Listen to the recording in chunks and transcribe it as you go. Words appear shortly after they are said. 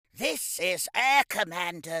This is Air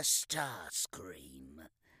Commander Starscream,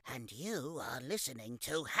 and you are listening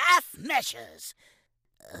to Half Measures.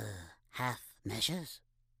 Half Measures?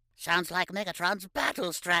 Sounds like Megatron's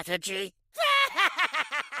battle strategy.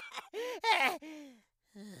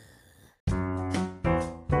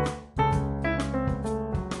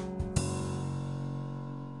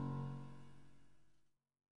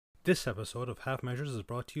 This episode of Half Measures is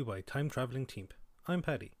brought to you by Time Travelling Team. I'm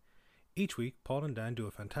Paddy. Each week, Paul and Dan do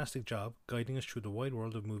a fantastic job guiding us through the wide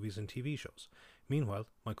world of movies and TV shows. Meanwhile,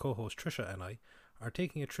 my co-host Trisha and I are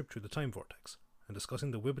taking a trip through the time vortex and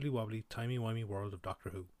discussing the wibbly-wobbly, timey-wimey world of Doctor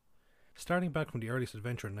Who. Starting back from the earliest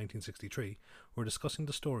adventure in 1963, we're discussing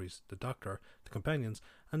the stories, the Doctor, the companions,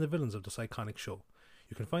 and the villains of this iconic show.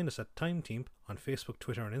 You can find us at Time Team on Facebook,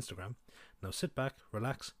 Twitter, and Instagram. Now sit back,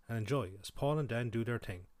 relax, and enjoy as Paul and Dan do their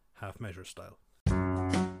thing, Half Measure style.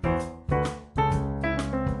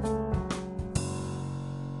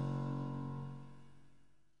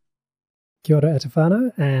 Kia ora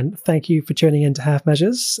Etafano, and thank you for tuning in to Half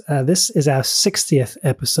Measures. This is our 60th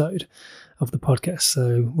episode of the podcast,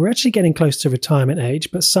 so we're actually getting close to retirement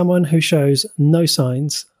age, but someone who shows no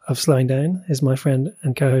signs of slowing down is my friend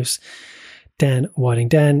and co-host Dan Whiting.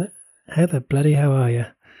 Dan, how are you?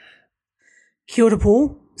 Kia ora,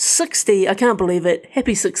 Paul. 60, I can't believe it.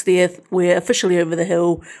 Happy 60th. We're officially over the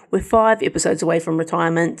hill. We're 5 episodes away from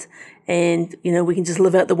retirement, and, we can just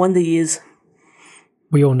live out the wonder years.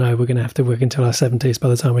 We all know we're going to have to work until our 70s by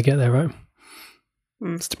the time we get there, right?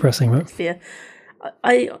 It's depressing, right? That's fair.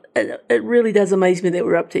 It really does amaze me that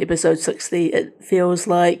we're up to episode 60. It feels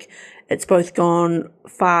like it's both gone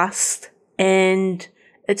fast, and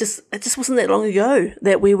it just wasn't that long ago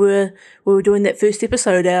that we were doing that first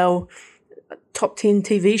episode, our top 10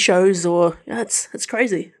 TV shows, it's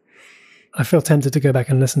crazy. I feel tempted to go back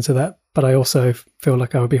and listen to that, but I also feel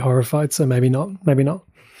like I would be horrified, so maybe not.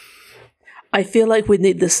 I feel like we'd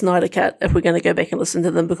need the Snyder Cut if we're going to go back and listen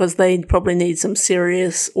to them, because they probably need some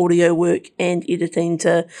serious audio work and editing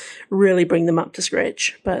to really bring them up to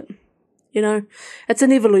scratch. But, it's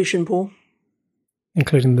an evolution, Paul.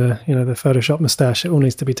 Including the Photoshop moustache. It all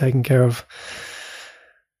needs to be taken care of.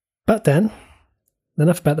 But Dan,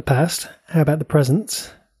 enough about the past. How about the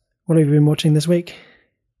present? What have you been watching this week?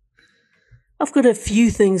 I've got a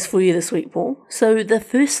few things for you this week, Paul. So the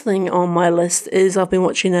first thing on my list is I've been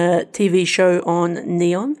watching a TV show on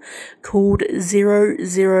Neon called 000,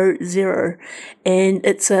 and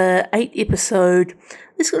it's a 8-episode,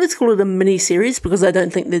 let's call it a mini-series, because I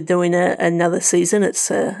don't think they're doing another season.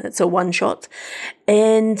 It's a one-shot.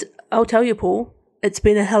 And I'll tell you, Paul, it's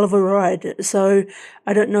been a hell of a ride. So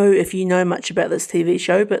I don't know if you know much about this TV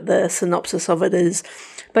show, but the synopsis of it is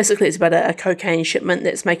basically it's about a cocaine shipment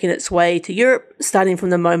that's making its way to Europe, starting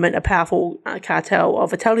from the moment a powerful cartel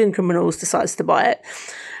of Italian criminals decides to buy it,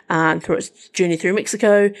 through its journey through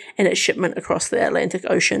Mexico and its shipment across the Atlantic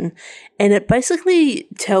Ocean. And it basically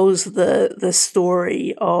tells the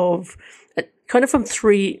story of kind of from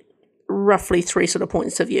roughly three sort of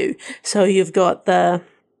points of view. So you've got the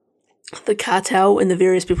cartel and the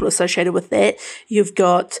various people associated with that. You've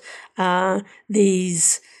got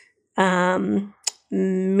these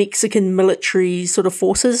Mexican military sort of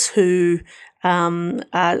forces who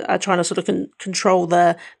are trying to sort of control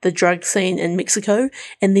the drug scene in Mexico.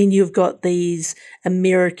 And then you've got these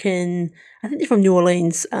American, I think they're from New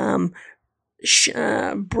Orleans,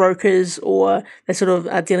 brokers, or they sort of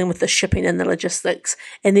are dealing with the shipping and the logistics,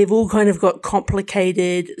 and they've all kind of got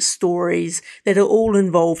complicated stories that are all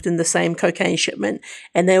involved in the same cocaine shipment,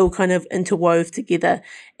 and they all kind of interwove together,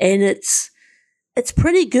 and it's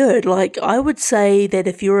pretty good. Like, I would say that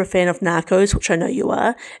if you're a fan of Narcos, which I know you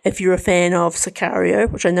are, if you're a fan of Sicario,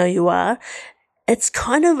 which I know you are, it's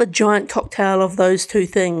kind of a giant cocktail of those two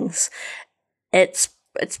things. It's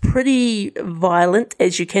pretty violent,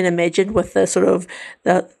 as you can imagine, with the sort of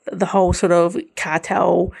the whole sort of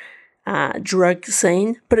cartel drug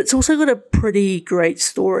scene, but it's also got a pretty great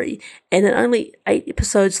story, and it's only 8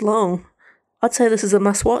 episodes long. I'd say this is a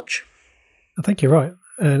must watch. I think you're right,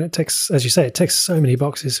 and it ticks, as you say, it ticks so many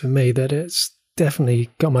boxes for me that it's definitely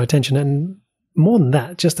got my attention. And more than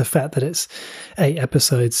that, just the fact that it's 8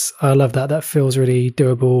 episodes, I love that. That feels really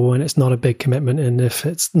doable, and it's not a big commitment. And if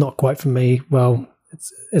it's not quite for me, well,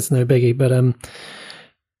 it's no biggie. But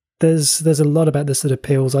there's a lot about this that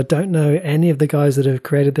appeals. I don't know any of the guys that have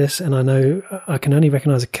created this, and I know I can only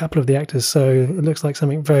recognize a couple of the actors, so it looks like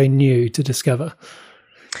something very new to discover.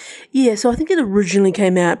 Yeah, so I think it originally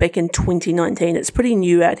came out back in 2019. It's pretty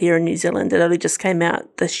new out here in New Zealand. It only just came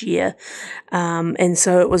out this year. And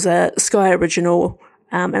so it was a Sky original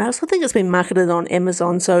And I also think it's been marketed on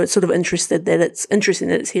Amazon, so it's sort of interesting that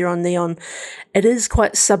it's here on Neon. It is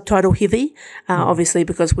quite subtitle heavy, obviously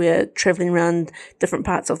because we're traveling around different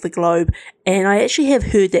parts of the globe. And I actually have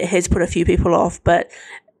heard that it has put a few people off, but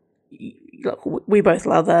look, we both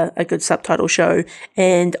love a good subtitle show,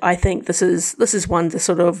 and I think this is one to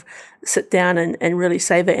sort of sit down and really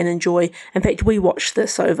savor and enjoy. In fact, we watched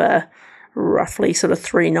this over roughly sort of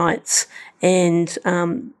 3 nights, and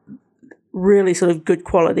really sort of good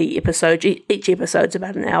quality episodes. Each episode's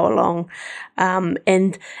about an hour long,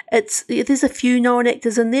 and there's a few known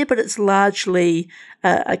actors in there, but it's largely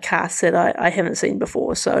a cast that I haven't seen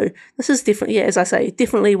before. So this is definitely, as I say,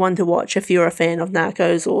 definitely one to watch if you're a fan of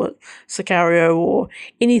Narcos or Sicario or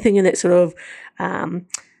anything in that sort of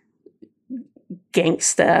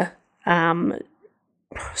gangster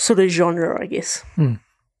sort of genre, I guess.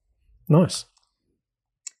 Nice.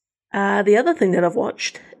 The other thing that I've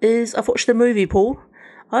watched is I've watched a movie, Paul.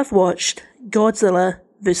 I've watched Godzilla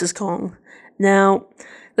vs. Kong. Now,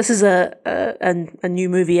 this is a new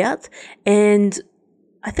movie out, and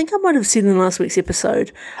I think I might have said in last week's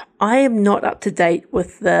episode, I am not up to date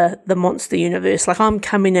with the monster universe. Like, I'm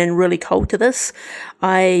coming in really cold to this.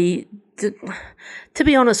 To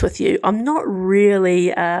be honest with you, I'm not really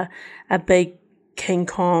a big King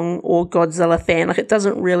Kong or Godzilla fan. Like, it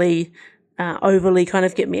doesn't really overly kind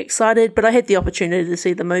of get me excited, but I had the opportunity to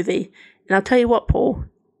see the movie, and I'll tell you what, Paul,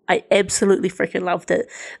 I absolutely freaking loved it.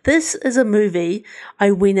 This is a movie I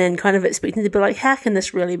went in kind of expecting to be like, how can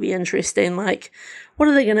this really be interesting? Like, what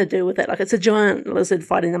are they going to do with it? Like, it's a giant lizard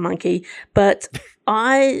fighting a monkey, but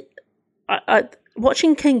I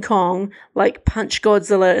watching King Kong like punch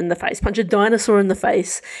Godzilla in the face, punch a dinosaur in the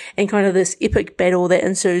face, and kind of this epic battle that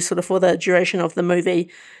ensues sort of for the duration of the movie,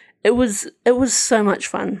 it was so much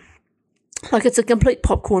fun. Like, it's a complete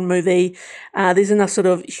popcorn movie. There's enough sort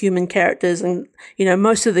of human characters, and, you know,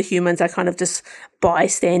 most of the humans are kind of just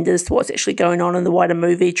bystanders to what's actually going on in the wider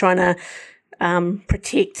movie, trying to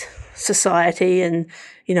protect society. And,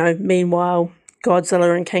 you know, meanwhile,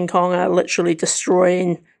 Godzilla and King Kong are literally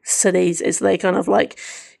destroying cities as they kind of like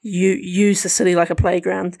use the city like a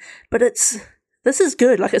playground. But this is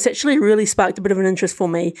good. Like, it's actually really sparked a bit of an interest for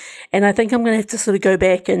me. And I think I'm going to have to sort of go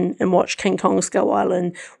back and watch King Kong Skull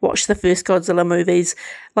Island, watch the first Godzilla movies.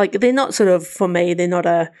 Like, they're not sort of, for me, they're not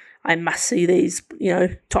I must see these, you know,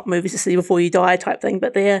 top movies to see before you die type thing.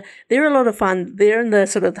 But they're a lot of fun. They're in the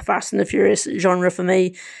sort of the Fast and the Furious genre for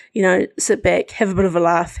me. You know, sit back, have a bit of a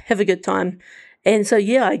laugh, have a good time. And so,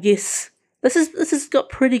 yeah, I guess This has got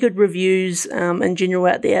pretty good reviews in general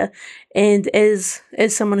out there, and as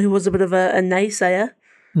someone who was a bit of a naysayer,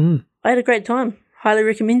 I had a great time. Highly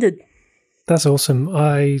recommended. That's awesome.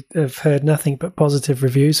 I have heard nothing but positive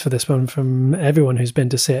reviews for this one from everyone who's been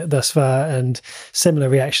to see it thus far, and similar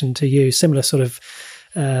reaction to you, similar sort of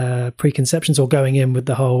preconceptions, or going in with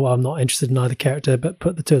the whole I'm not interested in either character, but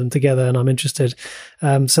put the two of them together and I'm interested.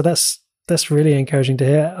 So that's really encouraging to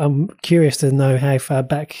hear. I'm curious to know how far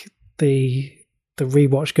back the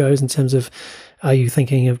rewatch goes in terms of, are you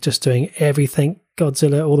thinking of just doing everything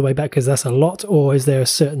Godzilla all the way back, because that's a lot, or is there a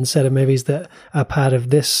certain set of movies that are part of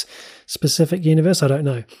this specific universe? I don't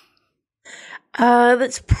know.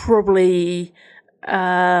 That's probably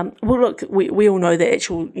well, look, we all know the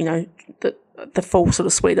actual, you know, the full sort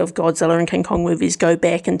of suite of Godzilla and King Kong movies go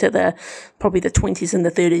back into probably the 20s and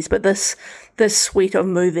the 30s, but this suite of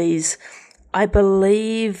movies, I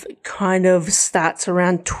believe, kind of starts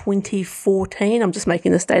around 2014. I'm just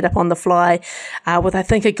making this date up on the fly, with I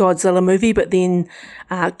think a Godzilla movie, but then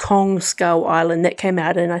Kong Skull Island, that came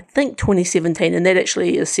out in I think 2017, and that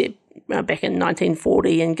actually is set back in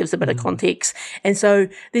 1940 and gives a bit of context. And so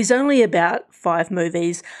there's only about 5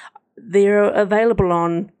 movies. They're available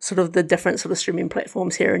on sort of the different sort of streaming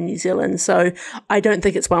platforms here in New Zealand. So I don't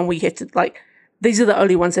think it's one where you have to, like, these are the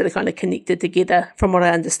only ones that are kind of connected together from what I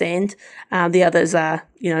understand. The others are,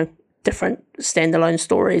 you know, different standalone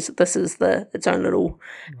stories. This is its own little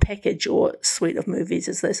package or suite of movies,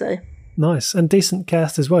 as they say. Nice. And decent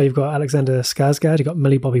cast as well. You've got Alexander Skarsgård, you've got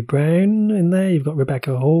Millie Bobby Brown in there, you've got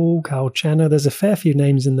Rebecca Hall, Carl Channer. There's a fair few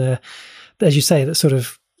names in there, as you say, that sort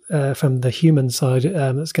of from the human side,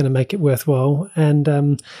 that's going to make it worthwhile. And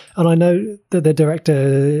I know that the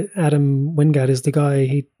director Adam Wingard is the guy.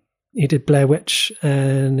 He did Blair Witch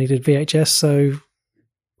and he did VHS. So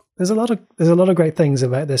there's a lot of great things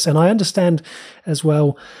about this, and I understand as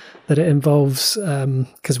well that it involves,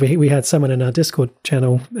 because we had someone in our Discord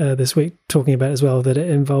channel this week talking about as well, that it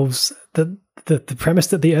involves the premise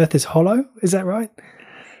that the Earth is hollow. Is that right?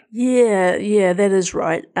 Yeah, that is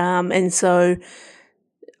right. And so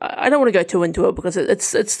I don't want to go too into it because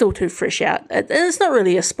it's still too fresh out. And it's not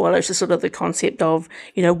really a spoiler. It's just sort of the concept of,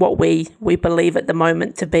 what we believe at the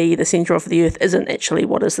moment to be the centre of the earth isn't actually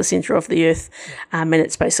what is the centre of the earth. And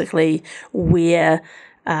it's basically where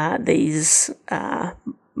these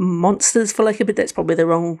monsters, for lack of it, that's probably the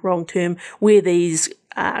wrong term, where these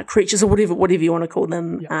creatures or whatever you want to call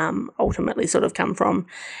them ultimately sort of come from.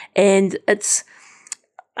 And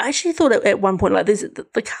I actually thought at one point, like,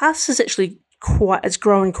 the cast is actually it's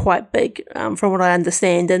growing quite big from what I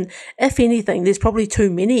understand, and if anything there's probably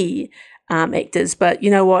too many actors, but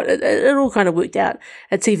you know what, it all kind of worked out.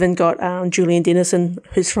 It's even got Julian Dennison,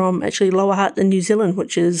 who's from actually Lower Hutt in New Zealand,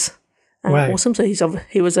 which is awesome. So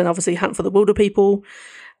he was in obviously Hunt for the Wilder People,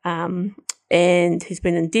 and he's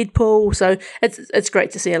been in Deadpool, so it's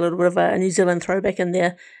great to see a little bit of a New Zealand throwback in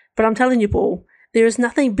there. But I'm telling you, Paul, there is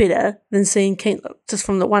nothing better than seeing just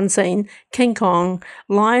from the one scene, King Kong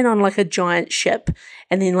lying on like a giant ship,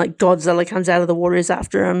 and then like Godzilla comes out of the waters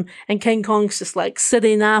after him, and King Kong's just like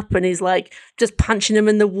sitting up and he's like just punching him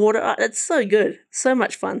in the water. It's so good. So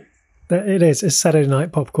much fun. It is. It's Saturday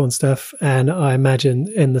night popcorn stuff, and I imagine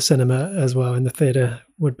in the cinema as well, in the theatre,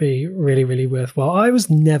 would be really, really worthwhile. I was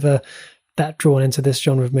never that drawn into this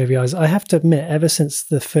genre of movie. I have to admit, ever since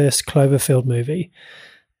the first Cloverfield movie,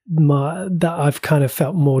 that I've kind of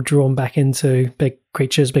felt more drawn back into big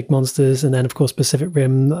creatures, big monsters, and then of course Pacific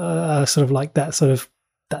Rim, sort of like that sort of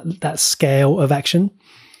that scale of action.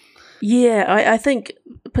 Yeah, I think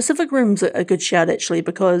Pacific Rim's a good shout actually,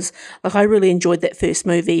 because like I really enjoyed that first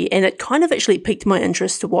movie, and it kind of actually piqued my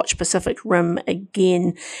interest to watch Pacific Rim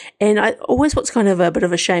again. And what's kind of a bit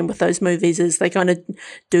of a shame with those movies is they kind of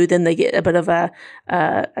they get a bit of a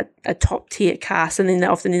top tier cast, and then they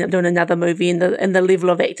often end up doing another movie, and the level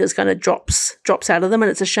of actors kind of drops out of them, and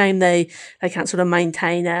it's a shame they can't sort of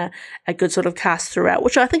maintain a good sort of cast throughout,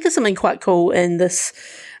 which I think is something quite cool in this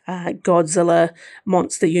Godzilla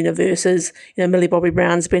monster universes. Millie Bobby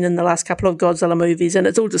Brown's been in the last couple of Godzilla movies, and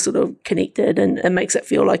it's all just sort of connected, and it makes it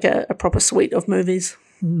feel like a proper suite of movies.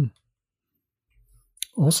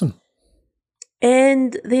 Awesome.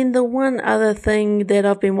 And then the one other thing that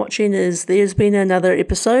I've been watching is there's been another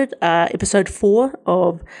episode 4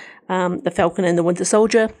 of The Falcon and the Winter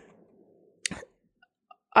Soldier.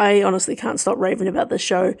 I honestly can't stop raving about this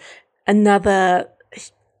show. Another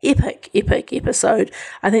epic episode.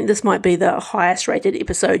 I think this might be the highest rated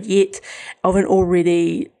episode yet of an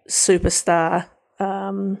already superstar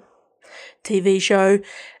TV show.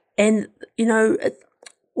 And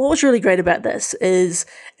what was really great about this is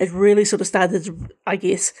it really sort of started to, I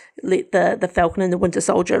guess, let the Falcon and the Winter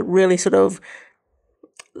Soldier really sort of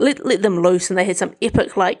let them loose, and they had some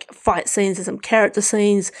epic like fight scenes and some character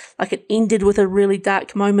scenes. Like it ended with a really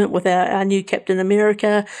dark moment with our new Captain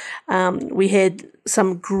America. We had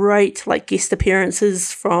some great like guest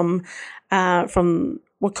appearances from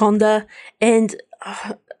Wakanda, and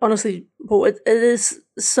honestly, Paul, it is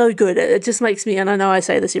so good. It just makes me, and I know I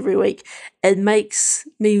say this every week, it makes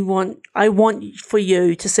me I want for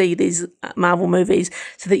you to see these Marvel movies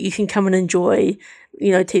so that you can come and enjoy,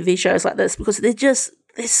 TV shows like this, because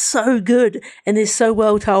they're so good, and they're so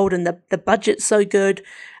well told, and the budget's so good.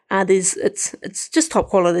 It's just top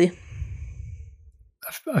quality.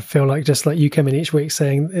 I feel like just like you come in each week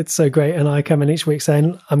saying it's so great, and I come in each week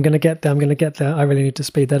saying I'm going to get there. I really need to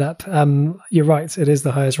speed that up. You're right. It is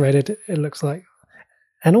the highest rated, it looks like.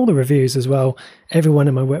 And all the reviews as well. Everyone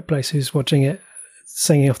in my workplace who's watching it,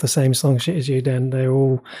 singing off the same song sheet as you, Dan, they're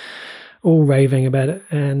all raving about it.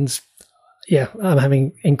 And yeah, I'm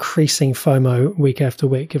having increasing FOMO week after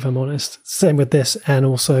week, if I'm honest. Same with this, and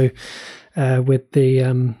also with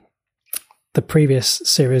the previous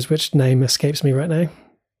series, which name escapes me right now.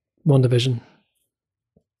 WandaVision.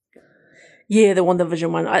 Yeah, the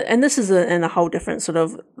WandaVision one. And this is in a whole different sort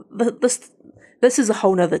of... This is a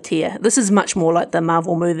whole nother tier. This is much more like the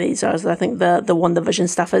Marvel movies. I think the WandaVision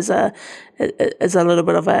stuff is a little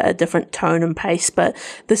bit of a different tone and pace. But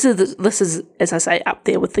this is, as I say, up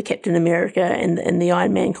there with the Captain America and the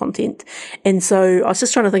Iron Man content. And so I was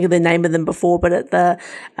just trying to think of the name of them before, but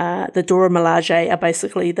the Dora Milaje are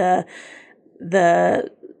basically the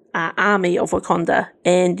army of Wakanda.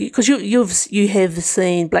 And because you have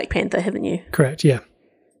seen Black Panther, haven't you? Correct. Yeah.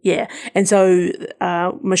 Yeah, and so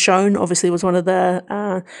Michonne obviously was one of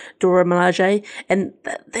the Dora Milaje, and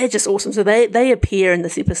they're just awesome. So they appear in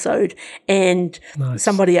this episode, and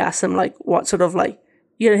somebody asked them like, what sort of like,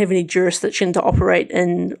 you don't have any jurisdiction to operate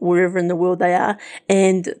in wherever in the world they are,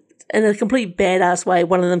 and in a complete badass way,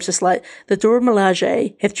 one of them's just like, the Dora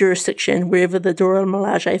Milaje have jurisdiction wherever the Dora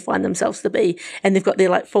Milaje find themselves to be, and they've got their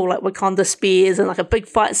like full like Wakanda spears, and like a big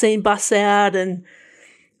fight scene busts out, and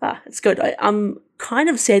It's good. I'm kind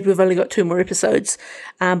of sad we've only got 2 more episodes,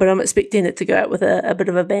 but I'm expecting it to go out with a bit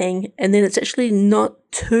of a bang. And then it's actually not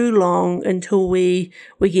too long until we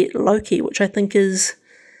get Loki, which I think is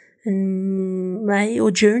in May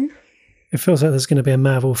or June. It feels like there's going to be a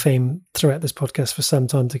Marvel theme throughout this podcast for some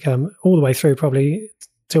time to come, all the way through probably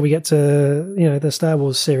till we get to, the Star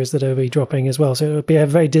Wars series that will be dropping as well. So it'll be a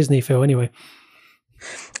very Disney feel anyway.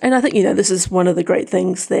 And I think, this is one of the great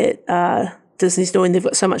things that Disney's doing. They've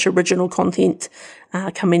got so much original content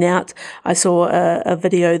coming out. I saw a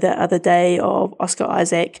video the other day of Oscar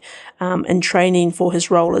Isaac in training for his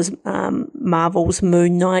role as Marvel's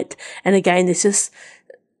Moon Knight. And again, it's just,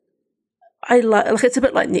 it's a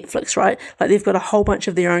bit like Netflix, right? Like they've got a whole bunch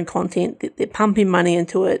of their own content. They're pumping money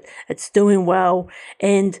into it. It's doing well.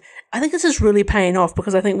 And I think this is really paying off,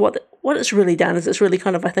 because I think what it's really done is it's really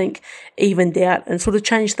kind of, I think, evened out and sort of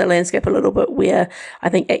changed the landscape a little bit, where I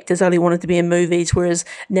think actors only wanted to be in movies, whereas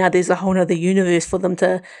now there's a whole other universe for them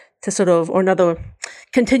to sort of, or another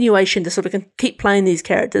continuation to sort of keep playing these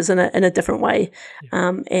characters in a different way.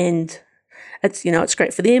 Yeah. And it's, it's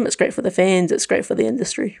great for them, it's great for the fans, it's great for the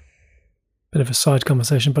industry. Bit of a side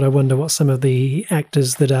conversation, but I wonder what some of the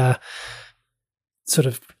actors that are sort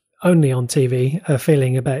of only on TV are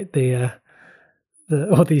feeling about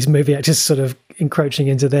all these movie actors sort of encroaching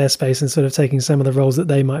into their space and sort of taking some of the roles that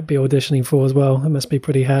they might be auditioning for as well. It must be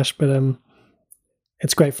pretty harsh, but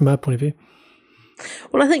it's great from our point of view.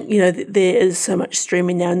 Well, I think, there is so much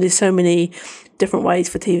streaming now, and there's so many different ways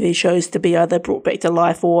for TV shows to be either brought back to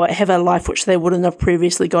life or have a life which they wouldn't have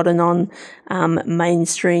previously gotten on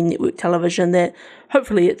mainstream network television, that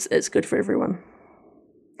hopefully it's good for everyone.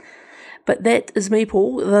 But that is me,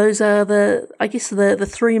 Paul. Those are the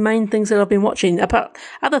 3 main things that I've been watching. Apart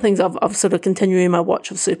other things, I've sort of continuing my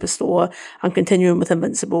watch of Superstore. I'm continuing with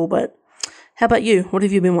Invincible. But how about you? What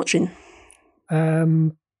have you been watching?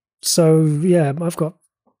 So yeah, I've got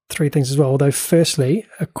 3 things as well. Although firstly,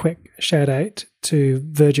 a quick shout out to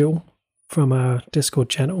Virgil from our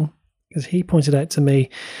Discord channel, because he pointed out to me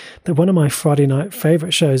that one of my Friday night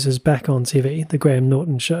favourite shows is back on TV, The Graham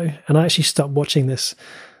Norton Show. And I actually stopped watching this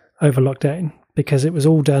over lockdown because it was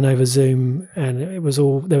all done over Zoom, and there was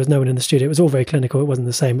no one in the studio. It was all very clinical. It wasn't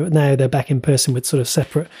the same. But now they're back in person with sort of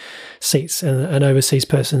separate seats, and an overseas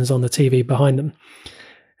person is on the TV behind them.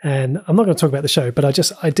 And I'm not going to talk about the show, but I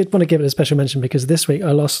did want to give it a special mention, because this week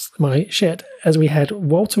I lost my shit as we had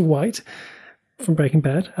Walter White from Breaking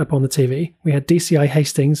Bad up on the TV. We had DCI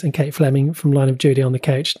Hastings and Kate Fleming from Line of Duty on the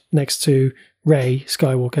couch next to Rey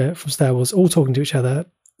Skywalker from Star Wars, all talking to each other.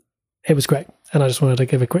 It was great. And I just wanted to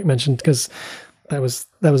give a quick mention, because that was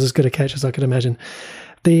as good a couch as I could imagine.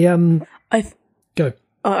 Go.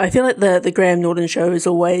 I feel like the Graham Norton Show is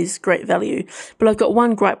always great value, but I've got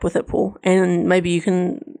one gripe with it, Paul, and maybe you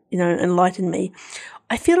can, enlighten me.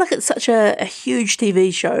 I feel like it's such a huge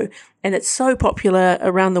TV show, and it's so popular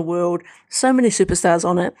around the world, so many superstars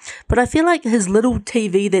on it, but I feel like his little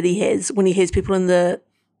TV that he has when he has people in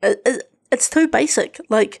it's too basic.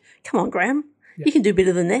 Like, come on, Graham, You can do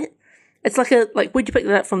better than that. It's like where'd you pick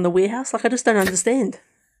that up from, the warehouse? Like, I just don't understand.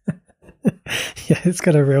 Yeah, it's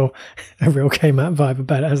got a real Kmart vibe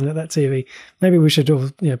about it, hasn't it, that TV? Maybe we should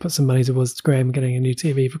all put some money towards Graham getting a new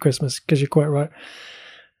TV for Christmas, because you're quite right.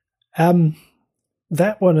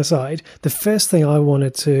 That one aside, the first thing I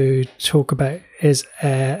wanted to talk about is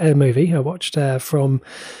a movie I watched from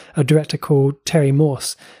a director called Terry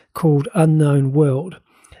Morse, called Unknown World.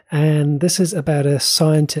 And this is about a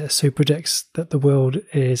scientist who predicts that the world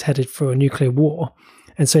is headed for a nuclear war.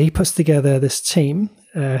 And so he puts together this team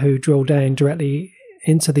who drill down directly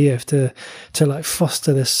into the earth to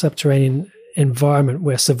foster this subterranean environment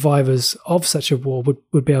where survivors of such a war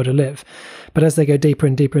would be able to live. But as they go deeper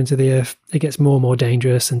and deeper into the earth, it gets more and more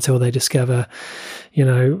dangerous until they discover,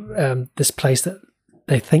 this place that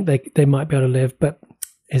they think they might be able to live. But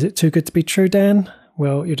is it too good to be true, Dan?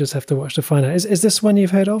 Well, you just have to watch to find out. Is this one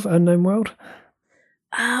you've heard of, Unknown World?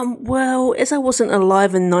 Well, as I wasn't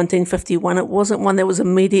alive in 1951, it wasn't one that was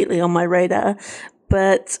immediately on my radar.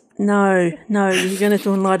 But no, you're going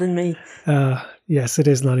to enlighten me. Yes, it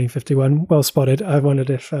is 1951. Well spotted. I wondered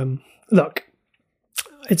if... look,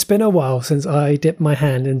 it's been a while since I dipped my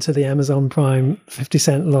hand into the Amazon Prime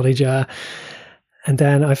 50-cent lolly jar. And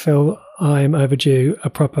Dan, I feel I'm overdue a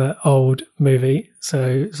proper old movie.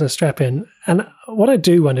 So strap in. And what I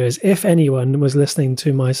do wonder is if anyone was listening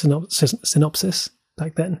to my synopsis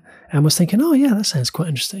back then and was thinking, oh yeah, that sounds quite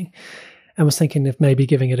interesting, and was thinking of maybe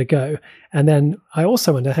giving it a go. And then I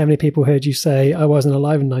also wonder how many people heard you say I wasn't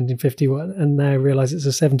alive in 1951 and now realise it's a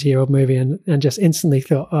 70-year-old movie and just instantly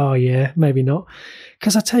thought, oh yeah, maybe not.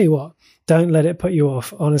 Because I tell you what, don't let it put you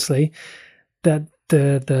off, honestly. That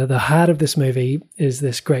the heart of this movie is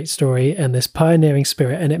this great story and this pioneering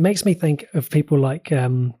spirit, and it makes me think of people like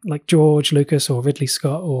George Lucas or Ridley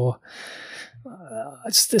Scott or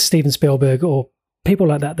Steven Spielberg or people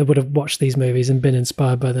like that would have watched these movies and been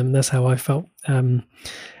inspired by them. That's how I felt.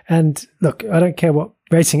 And look, I don't care what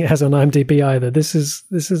rating it has on IMDb either. This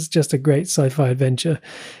is just a great sci-fi adventure.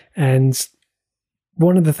 And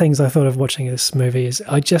one of the things I thought of watching this movie is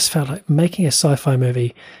I just felt like making a sci-fi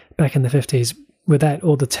movie back in the 50s without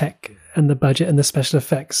all the tech and the budget and the special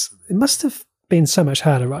effects, it must have been so much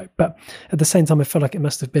harder, right? But at the same time, I felt like it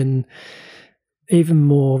must have been even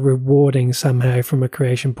more rewarding somehow from a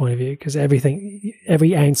creation point of view, because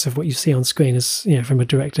every ounce of what you see on screen is, from a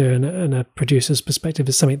director and a producer's perspective,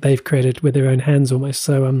 is something they've created with their own hands almost.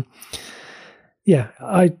 So,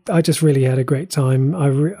 I just really had a great time. I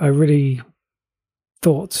really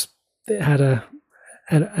thought it had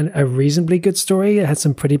a reasonably good story. It had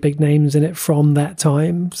some pretty big names in it from that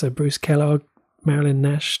time. So Bruce Kellogg, Marilyn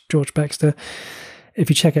Nash, George Baxter. If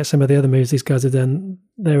you check out some of the other movies these guys have done,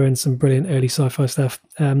 they were in some brilliant early sci-fi stuff.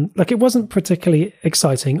 It wasn't particularly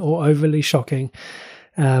exciting or overly shocking,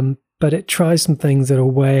 but it tries some things that are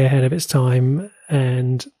way ahead of its time.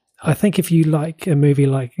 And I think if you like a movie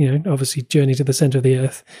like, obviously Journey to the Center of the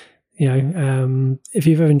Earth, if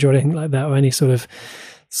you've ever enjoyed anything like that or any sort of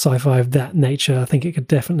sci-fi of that nature, I think it could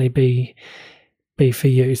definitely be for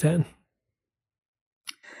you then.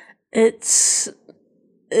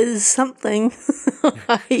 Is something.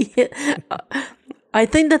 I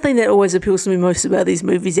think the thing that always appeals to me most about these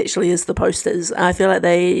movies actually is the posters. I feel like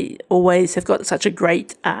they always have got such a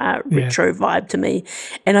great retro vibe to me,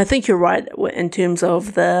 and I think you're right in terms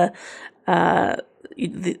of the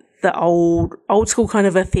old school kind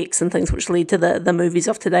of effects and things which lead to the movies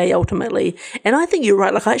of today ultimately. And I think you're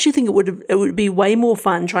right. I actually think it would be way more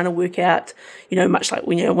fun trying to work out, much like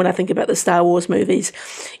when I think about the Star Wars movies,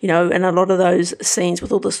 and a lot of those scenes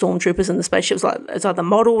with all the stormtroopers and the spaceships, like it's either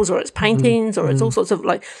models or it's paintings or it's all sorts of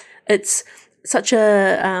it's such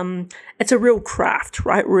it's a real craft,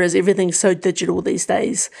 right? Whereas everything's so digital these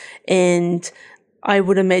days. And I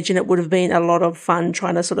would imagine it would have been a lot of fun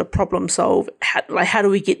trying to sort of problem solve. How do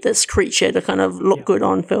we get this creature to kind of look good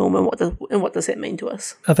on film, and what does that mean to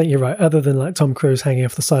us? I think you're right. Other than like Tom Cruise hanging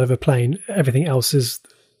off the side of a plane, everything else is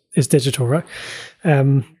digital, right?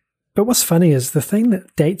 But what's funny is the thing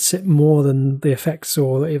that dates it more than the effects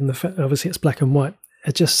or even obviously it's black and white,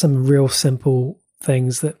 are just some real simple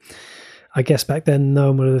things that I guess back then no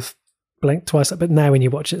one would have blinked twice, but now when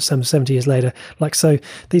you watch it some 70 years later, so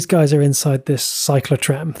these guys are inside this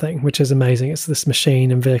cyclotram thing, which is amazing. It's this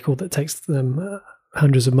machine and vehicle that takes them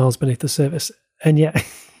hundreds of miles beneath the surface, and yet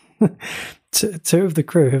two of the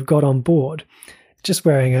crew have got on board just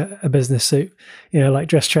wearing a business suit, like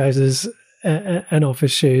dress trousers and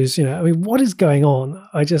office shoes. What is going on?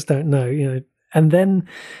 I just don't know. And then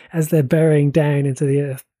as they're burying down into the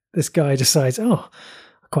earth, this guy decides,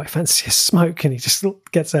 quite fancy a smoke, and he just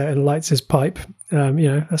gets out and lights his pipe.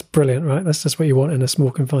 That's brilliant, right? That's just what you want in a small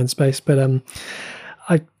confined space. But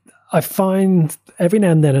I find every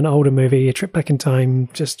now and then an older movie, A Trip Back in Time,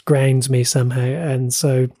 just grinds me somehow. And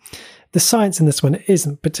so the science in this one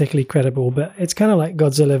isn't particularly credible, but it's kind of like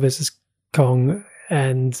Godzilla versus Kong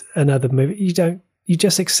and another movie. You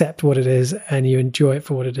just accept what it is and you enjoy it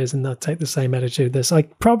for what it is, and I'll take the same attitude. I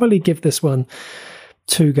probably give this one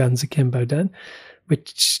 2 guns akimbo, Dan,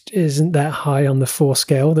 which isn't that high on the 4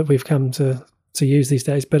 scale that we've come to use these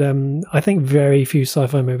days. But I think very few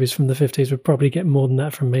sci-fi movies from the 50s would probably get more than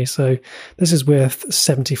that from me. So this is worth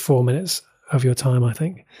 74 minutes of your time, I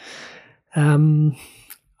think. I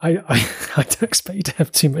don't expect you to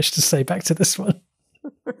have too much to say back to this one.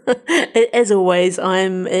 As always,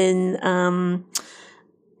 I'm in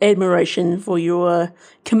admiration for your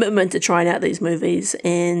commitment to trying out these movies,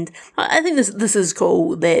 and I think this is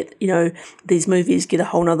cool that these movies get a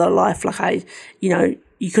whole nother life.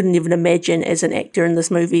 You couldn't even imagine as an actor in this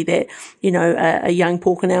movie that a young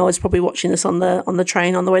Paul Cornell is probably watching this on the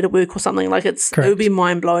train on the way to work or something. It would be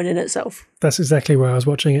mind blowing in itself. That's exactly where I was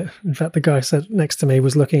watching it. In fact, the guy sat next to me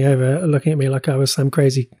was looking at me like I was some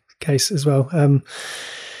crazy case as well.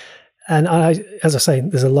 And as I say,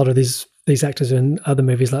 there's a lot of these actors in other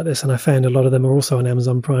movies like this, and I found a lot of them are also on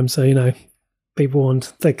Amazon Prime. So be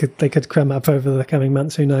warned, they could crumb up over the coming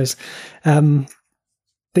months. Who knows?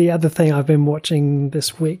 The other thing I've been watching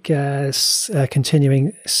this week is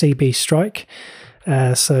continuing CB Strike.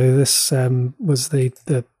 So this was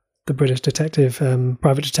the British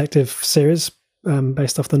private detective series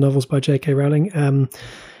based off the novels by J.K. Rowling.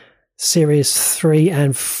 series 3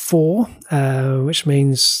 and 4, which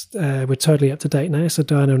means we're totally up to date now. So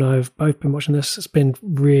Diana and I have both been watching this. It's been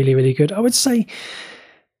really, really good. I would say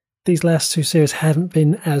these last 2 series haven't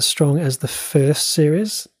been as strong as the first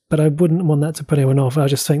series, but I wouldn't want that to put anyone off. I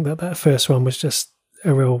just think that first one was just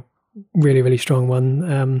a really, really strong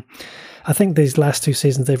one. I think these last 2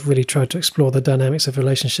 seasons, they've really tried to explore the dynamics of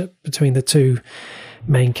relationship between the 2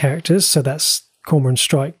 main characters. So that's Cormoran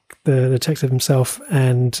Strike, the detective himself,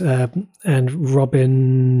 and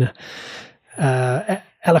Robin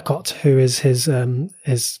Ellicott, who is his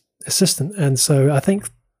assistant. And so I think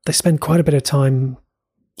they spend quite a bit of time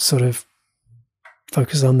sort of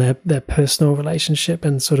focused on their personal relationship,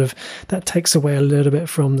 and sort of that takes away a little bit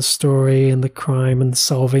from the story and the crime and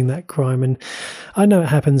solving that crime. And I know it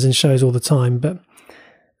happens in shows all the time, but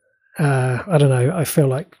I don't know. I feel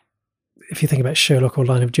like if you think about Sherlock or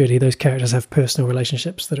Line of Duty, those characters have personal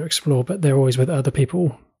relationships that are explored, but they're always with other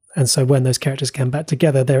people. And so when those characters come back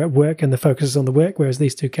together, they're at work and the focus is on the work, whereas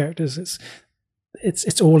these 2 characters,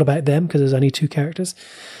 it's all about them because there's only 2 characters.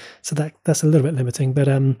 So that's a little bit limiting. But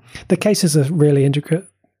the cases are really intricate,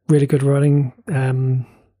 really good writing. The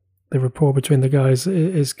rapport between the guys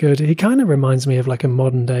is good. He kind of reminds me of like a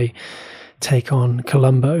modern day take on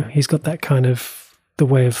Columbo. He's got that kind of the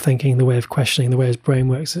way of thinking, the way of questioning, the way his brain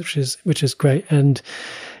works, which is great. And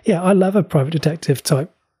yeah, I love a private detective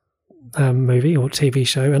type movie or TV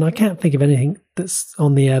show, and I can't think of anything that's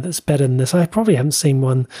on the air that's better than this. I probably haven't seen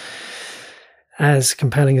one as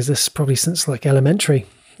compelling as this probably since like Elementary,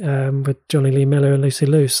 with Johnny Lee Miller and Lucy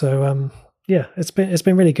Liu. So yeah, it's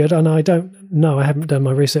been really good. And I don't know, I haven't done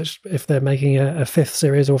my research if they're making a 5th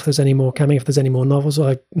series or if there's any more coming, if there's any more novels.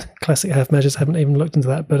 Classic Half Measures, haven't even looked into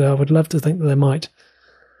that, but I would love to think that they might.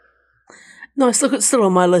 Nice. Look, it's still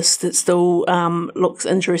on my list. It still looks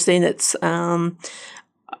interesting. It's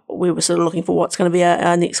we were sort of looking for what's going to be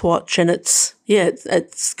our next watch, and it's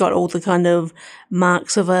got all the kind of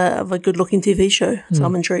marks of a good looking TV show. So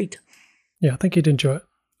I'm intrigued. Yeah, I think you'd enjoy it.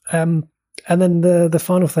 And then the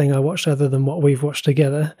final thing I watched, other than what we've watched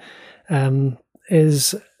together,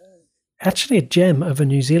 is actually a gem of a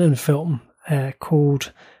New Zealand film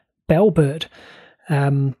called Bellbird.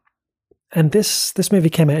 And this movie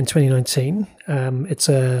came out in 2019. It's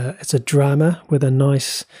a drama with a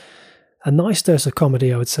nice dose of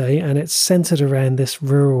comedy, I would say, and it's centered around this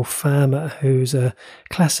rural farmer who's a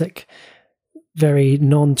classic, very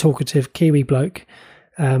non-talkative Kiwi bloke,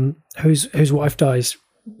 whose wife dies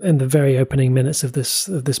in the very opening minutes of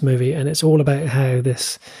this movie, and it's all about how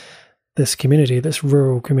this community, this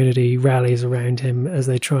rural community, rallies around him as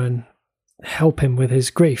they try and help him with his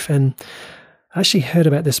grief. And I actually heard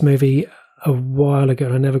about this movie a while ago,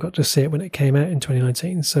 and I never got to see it when it came out in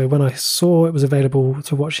 2019. So when I saw it was available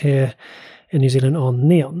to watch here in New Zealand on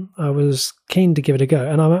Neon, I was keen to give it a go.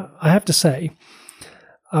 And I have to say,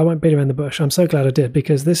 I won't beat around the bush. I'm so glad I did,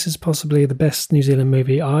 because this is possibly the best New Zealand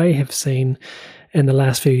movie I have seen in the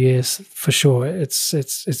last few years, for sure.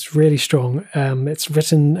 It's really strong. It's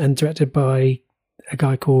written and directed by a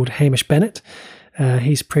guy called Hamish Bennett.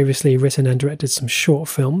 He's previously written and directed some short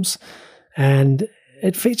films, and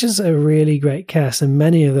it features a really great cast, and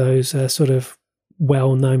many of those are sort of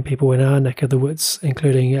well-known people in our neck of the woods,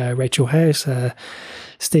 including Rachel House,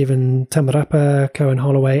 Stephen Tamarapa, Cohen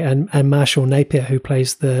Holloway, and Marshall Napier, who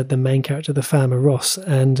plays the main character, the farmer Ross.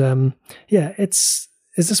 And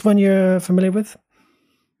is this one you're familiar with?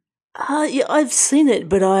 Yeah, I've seen it,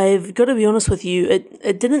 but I've got to be honest with you,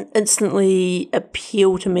 it didn't instantly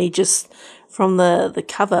appeal to me just from the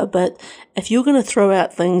cover. But if you're going to throw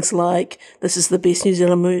out things like, this is the best New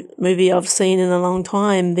Zealand movie I've seen in a long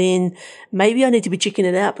time, then maybe I need to be checking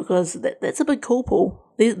it out, because that's a big call, Paul.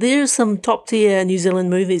 There's some top tier New Zealand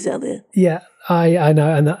movies out there. Yeah, I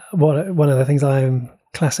know. And one of the things I'm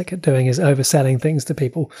classic at doing is overselling things to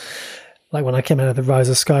people. Like when I came out of The Rise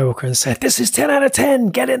of Skywalker and said, this is 10 out of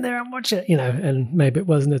 10, get in there and watch it, and maybe it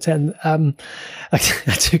wasn't a 10. I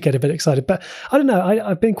do get a bit excited, but I don't know.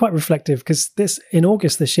 I've been quite reflective, because in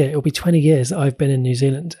August this year, it'll be 20 years that I've been in New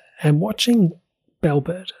Zealand, and watching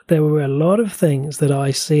Bellbird, there were a lot of things that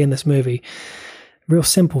I see in this movie, real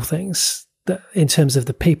simple things that in terms of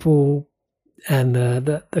the people and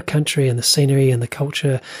the country and the scenery and the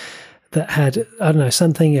culture, that had, I don't know,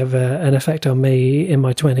 something of an effect on me in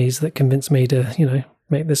my 20s that convinced me to,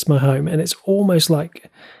 make this my home. And it's almost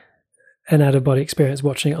like an out-of-body experience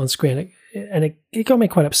watching it on screen. And it got me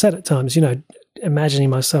quite upset at times, imagining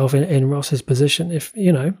myself in Ross's position. If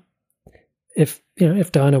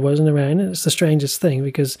Diana wasn't around, it's the strangest thing,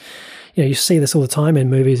 because, you see this all the time in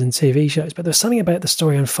movies and TV shows, but there's something about the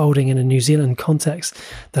story unfolding in a New Zealand context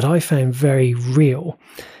that I found very real.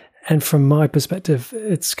 And from my perspective,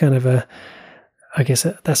 it's kind of I guess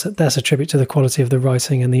that's a tribute to the quality of the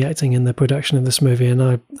writing and the acting and the production of this movie.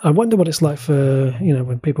 And I wonder what it's like for,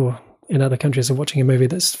 when people in other countries are watching a movie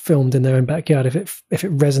that's filmed in their own backyard, if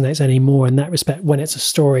it resonates any more in that respect when it's a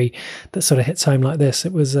story that sort of hits home like this.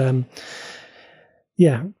 It was, a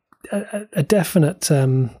definite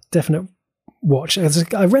watch.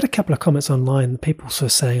 I read a couple of comments online, people sort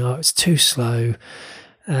of saying, "Oh, it's too slow."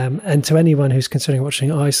 And to anyone who's considering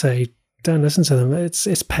watching, I say, don't listen to them.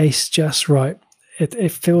 It's paced just right.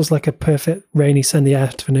 It feels like a perfect rainy Sunday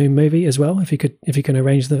afternoon movie as well. If you can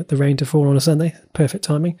arrange the rain to fall on a Sunday, perfect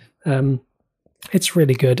timing. It's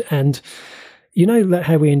really good. And like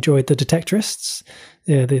how we enjoyed The Detectorists,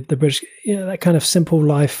 the British, that kind of simple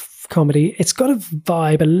life comedy. It's got a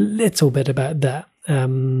vibe a little bit about that.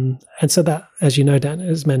 And so that, as you know, Dan,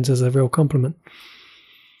 is meant as a real compliment.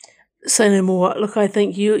 Say no more. Look, I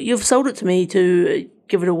think you've sold it to me to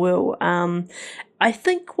give it a whirl. I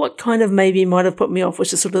think what kind of maybe might have put me off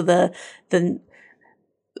was just sort of the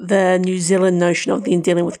New Zealand notion of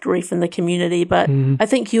dealing with grief in the community. But I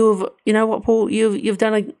think Paul, you've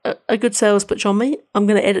done a good sales pitch on me. I'm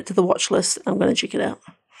going to add it to the watch list. I'm going to check it out.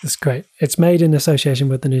 That's great. It's made in association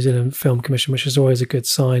with the New Zealand Film Commission, which is always a good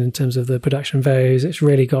sign in terms of the production values. It's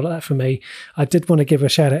really got that for me. I did want to give a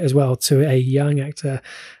shout out as well to a young actor,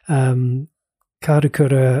 Karukura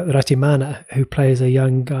Ratimana, who plays a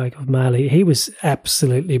young guy called Mali. He was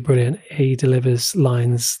absolutely brilliant. He delivers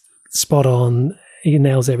lines spot on. He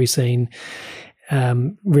nails every scene.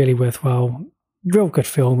 Really worthwhile. Real good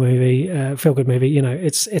feel good movie.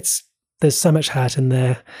 It's there's so much heart in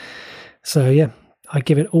there. So yeah, I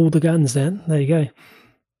give it all the guns. Dan, there you go.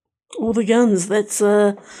 All the guns. That's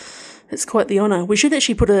quite the honour. We should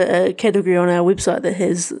actually put a category on our website that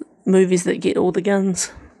has movies that get all the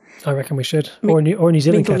guns. I reckon we should, or a New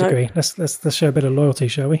Zealand category. Note. Let's show a bit of loyalty,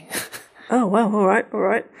 shall we? Oh wow! All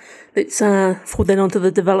right. Let's forward that onto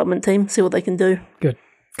the development team. See what they can do. Good.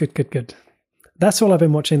 That's all I've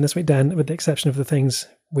been watching this week, Dan, with the exception of the things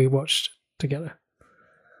we watched together.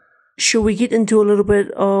 Shall we get into a little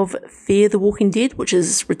bit of Fear the Walking Dead, which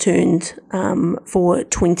is returned for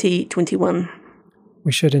 2021?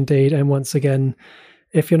 We should indeed. And once again,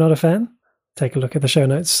 if you're not a fan, take a look at the show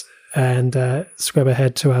notes and scrub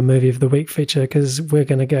ahead to our Movie of the Week feature, because we're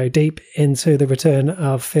going to go deep into the return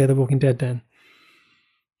of Fear the Walking Dead, Dan.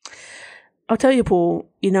 I'll tell you, Paul,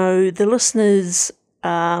 the listeners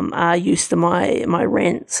are used to my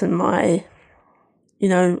rants and my,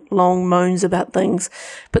 long moans about things.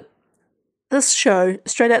 But this show,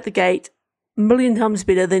 straight out the gate, a million times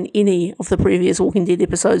better than any of the previous Walking Dead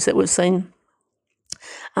episodes that we've seen.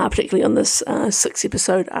 Particularly on this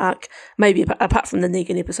 6-episode arc, maybe apart from the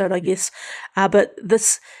Negan episode, I guess. But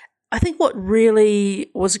this, I think what really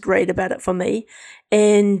was great about it for me,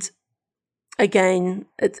 and again,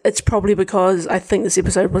 it's probably because I think this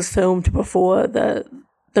episode was filmed before the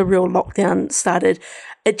real lockdown started.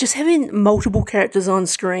 It just having multiple characters on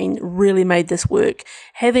screen really made this work.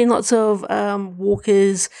 Having lots of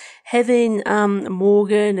walkers, having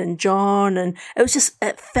Morgan and John, and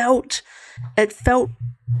it felt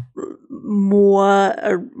more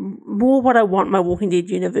what I want my Walking Dead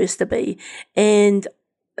universe to be. And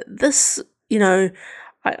this,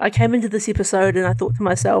 I came into this episode and I thought to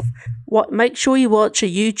myself, make sure you watch a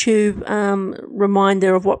YouTube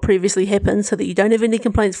reminder of what previously happened so that you don't have any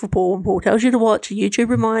complaints for Paul when Paul tells you to watch a YouTube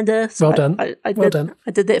reminder. So well done.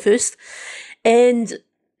 I did that first. And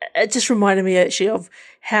it just reminded me actually of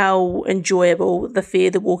how enjoyable the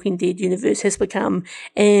Fear the Walking Dead universe has become,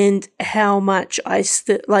 and how much I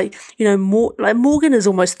Morgan is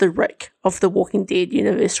almost the Rick of the Walking Dead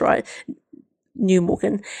universe, right? New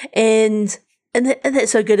Morgan. And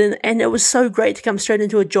that's so good. And it was so great to come straight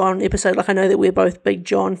into a John episode. Like, I know that we're both big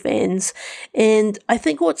John fans. And I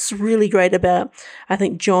think what's really great about,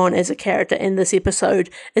 John as a character in this episode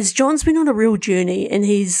is John's been on a real journey, and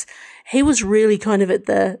he was really kind of at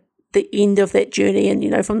the end of that journey.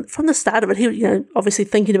 And, from the start of it, he, obviously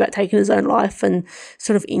thinking about taking his own life and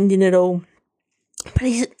sort of ending it all. But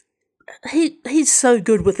he's so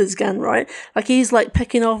good with his gun, right? Like, he's like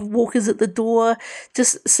picking off walkers at the door,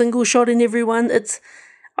 just single shotting everyone.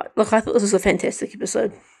 I thought this was a fantastic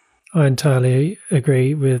episode. I entirely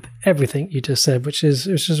agree with everything you just said, which is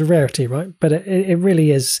a rarity, right? But it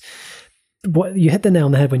really is. What you hit the nail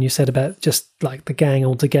on the head when you said about just like the gang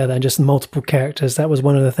all together and just multiple characters. That was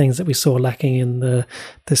one of the things that we saw lacking in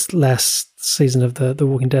this last season of the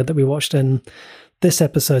Walking Dead that we watched in this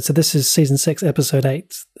episode. So this is season 6, episode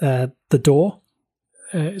 8, The Door.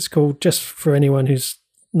 It's called, just for anyone who's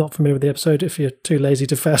not familiar with the episode, if you're too lazy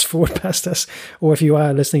to fast forward past us, or if you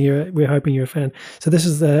are listening, we're hoping you're a fan. So this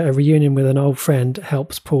is a reunion with an old friend,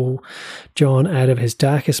 helps pull John out of his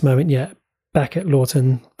darkest moment yet. Back at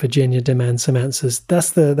Lawton, Virginia demands some answers.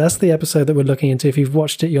 That's the episode that we're looking into. If you've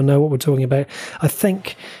watched it, you'll know what we're talking about. I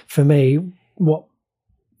think for me, what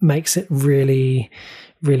makes it really,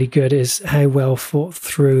 really good is how well thought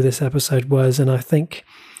through this episode was. And I think,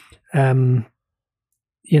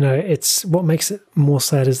 it's what makes it more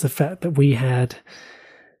sad is the fact that we had,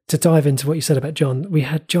 to dive into what you said about John, we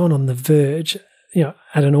had John on the verge, at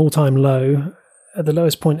an all-time low, at the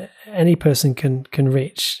lowest point any person can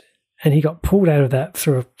reach. And he got pulled out of that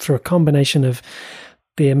through a combination of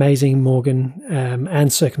the amazing Morgan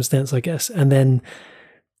and circumstance, I guess, and then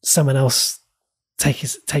someone else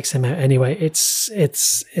takes him out anyway. It's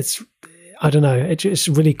I don't know. It just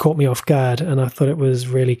really caught me off guard, and I thought it was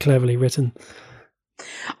really cleverly written.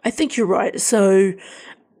 I think you're right. So,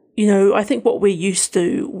 I think what we're used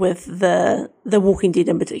to with the Walking Dead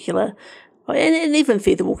in particular, and even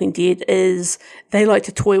Fear the Walking Dead, is they like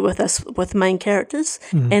to toy with us with main characters,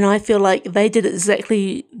 and I feel like they did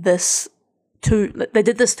exactly this. They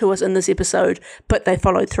did this to us in this episode, but they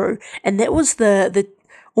followed through, and that was the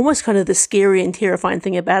almost kind of the scary and terrifying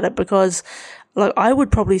thing about it, because like I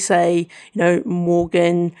would probably say,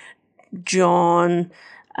 Morgan, John,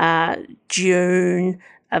 June,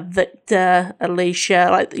 Victor,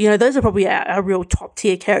 Alicia, those are probably our real top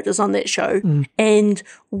tier characters on that show. And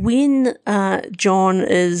when John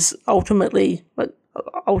is ultimately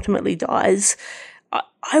dies,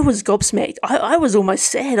 I was gobsmacked. I was almost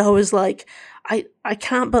sad. I was like, I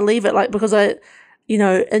can't believe it. Like, because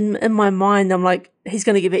in my mind, I'm like, he's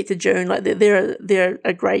going to get back to June. Like they're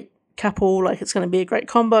a great couple. Like it's going to be a great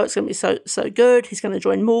combo. It's going to be so good. He's going to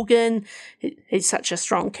join Morgan. He's such a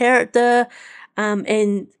strong character.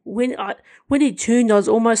 And when he turned, I was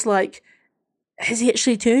almost like, has he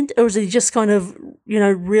actually turned, or is he just kind of,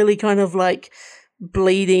 really kind of like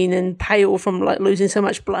bleeding and pale from like losing so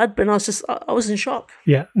much blood? But I was in shock.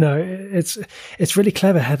 Yeah, no, it's really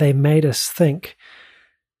clever how they made us think.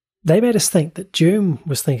 They made us think that June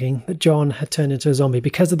was thinking that John had turned into a zombie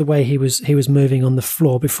because of the way he was moving on the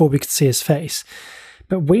floor before we could see his face.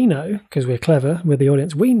 But we know, because we're clever with the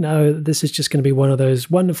audience, we know that this is just going to be one of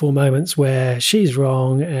those wonderful moments where she's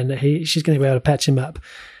wrong and she's going to be able to patch him up.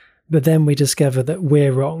 But then we discover that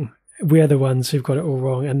we're wrong. We're the ones who've got it all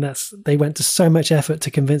wrong. And they went to so much effort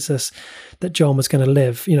to convince us that John was going to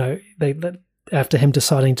live. After him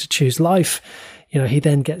deciding to choose life, he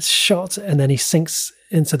then gets shot and then he sinks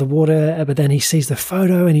into the water, but then he sees the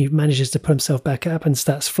photo and he manages to put himself back up and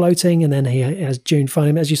starts floating, and then he has June find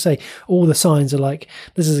him. As you say, all the signs are like,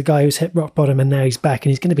 this is a guy who's hit rock bottom and now he's back and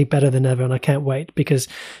he's going to be better than ever, and I can't wait, because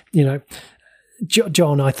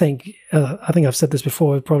John, I think I've said this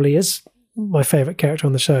before, probably is my favorite character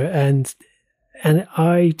on the show, and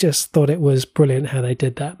I just thought it was brilliant how they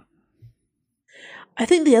did that. I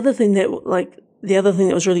think the other thing that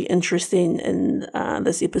was really interesting in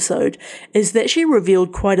this episode is that she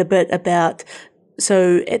revealed quite a bit about,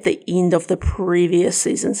 so at the end of the previous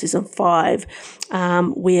season 5,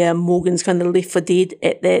 where Morgan's kind of left for dead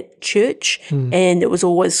at that church, and it was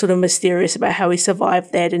always sort of mysterious about how he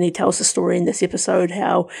survived that, and he tells the story in this episode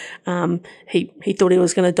how he thought he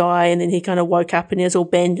was going to die, and then he kind of woke up and he was all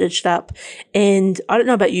bandaged up. And I don't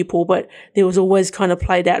know about you, Paul, but there was always kind of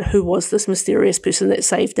played out who was this mysterious person that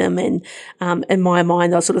saved him, and in my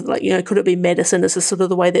mind I was sort of like, could it be Madison? This is sort of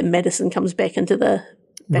the way that Madison comes back into the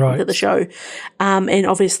show, and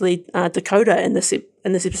obviously Dakota in this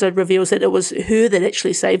episode reveals that it was her that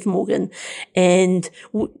actually saved Morgan, and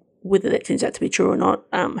whether that turns out to be true or not,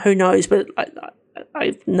 who knows? But I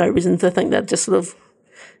have no reason to think that just sort of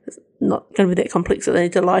not going to be that complex that they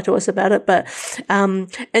need to lie to us about it. But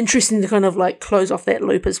interesting to kind of like close off that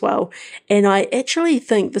loop as well. And I actually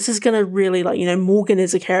think this is going to really, Morgan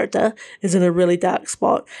as a character is in a really dark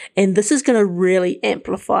spot, and this is going to really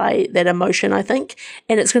amplify that emotion, I think.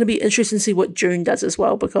 And it's going to be interesting to see what June does as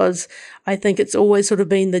well, because I think it's always sort of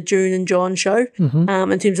been the June and John show, in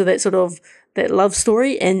terms of that sort of that love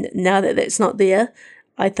story. And now that that's not there,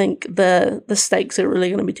 I think the stakes are really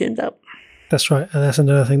going to be turned up. That's right, and that's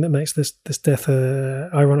another thing that makes this death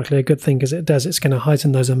ironically a good thing, because it's going to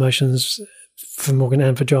heighten those emotions for Morgan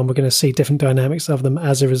and for John. We're going to see different dynamics of them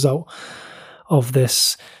as a result of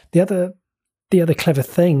this. The other clever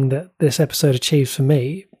thing that this episode achieves for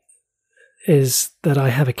me is that I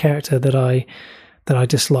have a character that I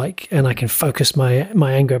dislike, and I can focus my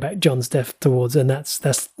anger about John's death towards, and that's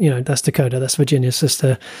Dakota, that's Virginia's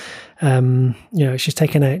sister. She's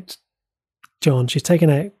taken out John, she's taken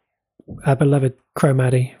out our beloved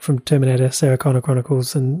Cro-Maddie from Terminator, Sarah Connor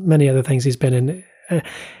Chronicles, and many other things he's been in.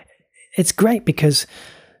 It's great because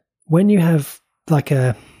when you have like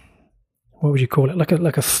a, what would you call it?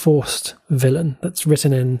 Like a forced villain that's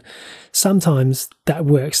written in, sometimes that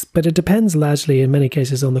works, but it depends largely in many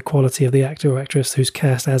cases on the quality of the actor or actress who's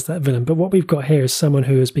cast as that villain. But what we've got here is someone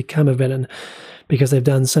who has become a villain because they've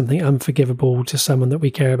done something unforgivable to someone that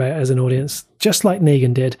we care about as an audience, just like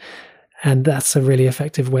Negan did. And that's a really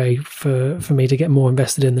effective way for me to get more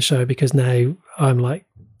invested in the show, because now I'm like,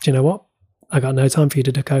 do you know what? I got no time for you,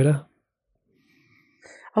 to Dakota.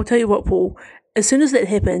 I'll tell you what, Paul. As soon as that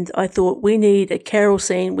happened, I thought we need a Carol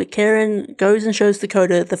scene where Karen goes and shows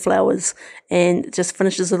Dakota the flowers and just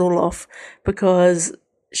finishes it all off, because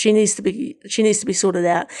she needs to be sorted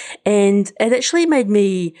out. And it actually made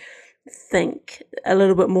me think a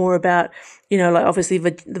little bit more about, like obviously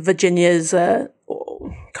Virginia's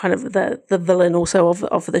kind of the villain also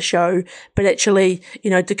of the show, but actually,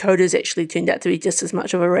 Dakota's actually turned out to be just as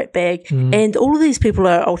much of a ratbag. And all of these people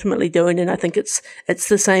are ultimately doing, and I think it's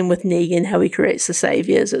the same with Negan, how he creates the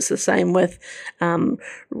saviors. It's the same with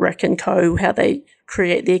Rick and Co, how they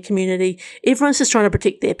create their community. Everyone's just trying to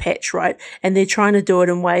protect their patch, right? And they're trying to do it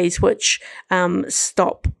in ways which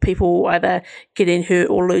stop people either getting hurt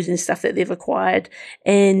or losing stuff that they've acquired.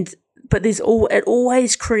 But it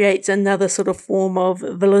always creates another sort of form of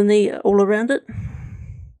villainy all around it.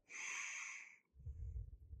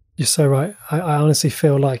 You're so right. I honestly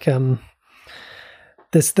feel like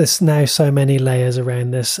there's now so many layers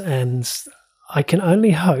around this, and I can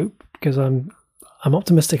only hope, because I'm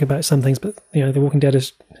optimistic about some things, but The Walking Dead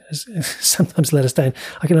has sometimes let us down.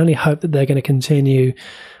 I can only hope that they're going to continue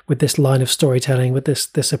with this line of storytelling, with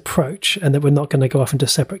this approach, and that we're not going to go off into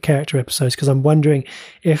separate character episodes, because I'm wondering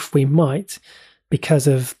if we might, because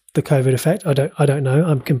of the COVID effect. I don't know.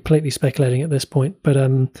 I'm completely speculating at this point, but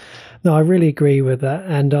no, I really agree with that,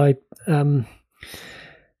 and I don't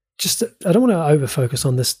want to over focus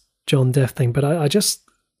on this John death thing, but I just,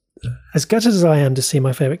 as gutted as I am to see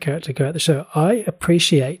my favorite character go out the show, I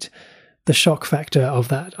appreciate the shock factor of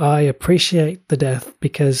that. I appreciate the death,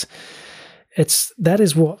 because that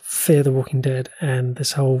is what Fear the Walking Dead and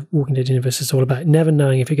this whole Walking Dead universe is all about, never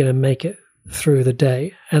knowing if you're going to make it through the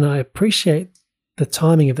day. And I appreciate the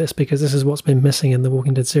timing of this, because this is what's been missing in the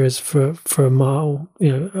Walking Dead series for a mile,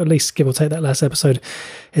 at least give or take that last episode,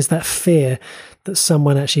 is that fear that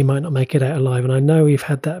someone actually might not make it out alive. And I know we've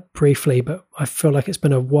had that briefly, but I feel like it's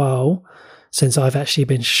been a while since I've actually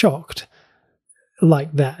been shocked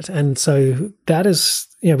like that. And so that is,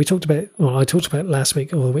 I talked about last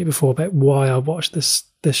week or the week before about why I watched this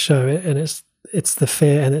show, and it's the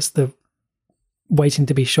fear and it's the waiting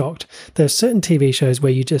to be shocked. There's certain TV shows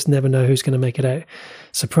where you just never know who's going to make it out.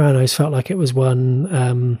 Sopranos felt like it was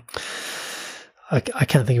one. I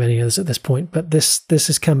can't think of any others at this point, but this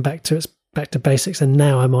has come back to basics, and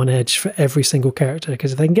now I'm on edge for every single character,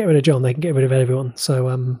 because if they can get rid of John, they can get rid of everyone.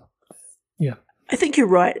 So yeah. I think you're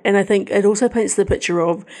right, and I think it also paints the picture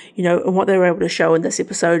of, and what they were able to show in this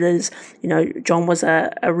episode is, John was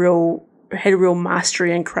had a real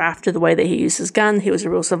mastery and craft to the way that he used his gun. He was a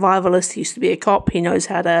real survivalist. He used to be a cop. He knows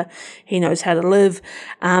how to live.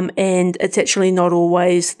 And it's actually not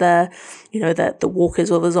always the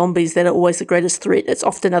walkers or the zombies that are always the greatest threat. It's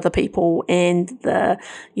often other people and the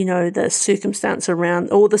circumstance around,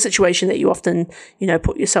 or the situation that you often,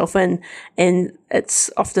 put yourself in. And it's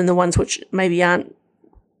often the ones which maybe aren't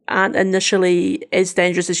initially as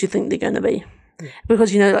dangerous as you think they're going to be.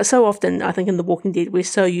 Because, so often, I think in The Walking Dead, we're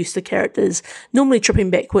so used to characters normally tripping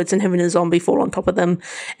backwards and having a zombie fall on top of them,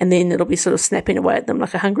 and then it'll be sort of snapping away at them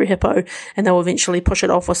like a hungry hippo, and they'll eventually push it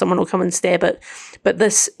off, or someone will come and stab it. But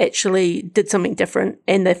this actually did something different,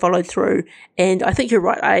 and they followed through. And I think you're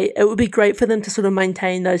right. It would be great for them to sort of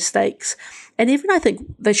maintain those stakes. And even I think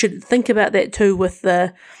they should think about that too with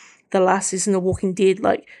the last season of Walking Dead.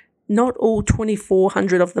 Like, not all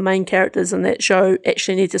 2,400 of the main characters in that show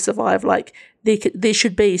actually need to survive. Like, there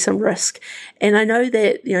should be some risk. And I know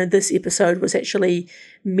that, this episode was actually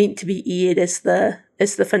meant to be aired as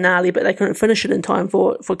the finale, but they couldn't finish it in time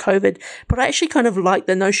for COVID. But I actually kind of like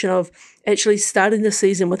the notion of actually starting the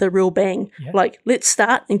season with a real bang. Yeah. Like, let's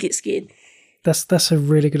start and get scared. That's a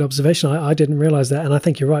really good observation. I didn't realize that. And I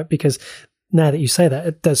think you're right, because now that you say that,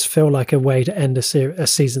 it does feel like a way to end a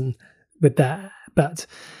season with that. But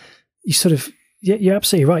you're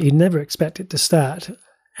absolutely right. You never expect it to start.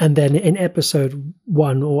 And then in episode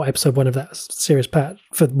one of that series part,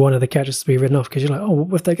 for one of the characters to be written off, because you're like, oh,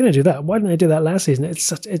 well, if they're going to do that, why didn't they do that last season? It's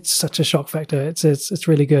such a shock factor. It's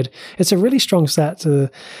really good. It's a really strong start to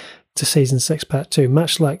to season 6 part 2,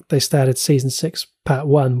 much like they started season 6 part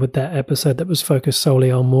 1 with that episode that was focused solely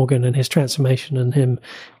on Morgan and his transformation and him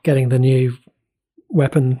getting the new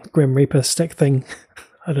weapon, Grim Reaper stick thing.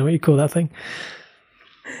 I don't know what you call that thing.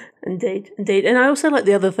 Indeed. And I also like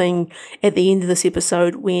the other thing at the end of this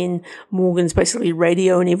episode when Morgan's basically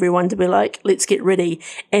radioing everyone to be like, let's get ready.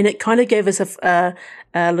 And it kind of gave us a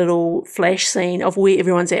little flash scene of where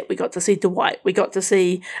everyone's at. We got to see Dwight. We got to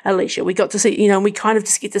see Alicia. We got to see, and we kind of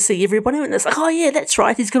just get to see everybody. And it's like, oh, yeah, that's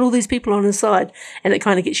right. He's got all these people on his side. And it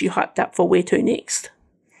kind of gets you hyped up for where to next.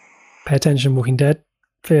 Pay attention, Walking Dead.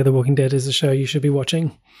 Fear the Walking Dead is a show you should be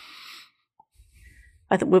watching.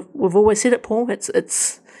 I think we've always said it, Paul.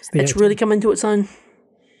 It's really come into its own.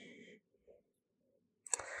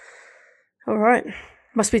 All right.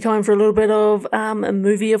 Must be time for a little bit of a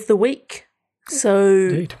movie of the week. So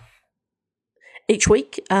Indeed. Each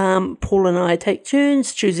week, Paul and I take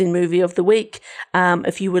turns choosing movie of the week.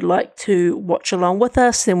 If you would like to watch along with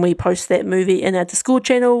us, then we post that movie in our Discord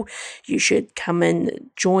channel. You should come and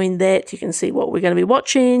join that. You can see what we're going to be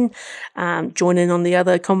watching, join in on the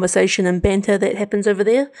other conversation and banter that happens over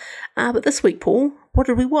there. But this week, Paul, what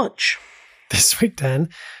did we watch? This week, Dan,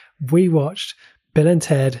 we watched Bill and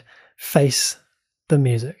Ted Face the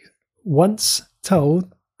Music. Once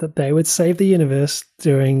told that they would save the universe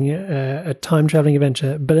during a time-traveling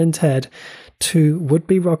adventure, Bill and Ted, two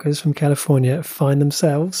would-be rockers from California, find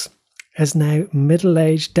themselves as now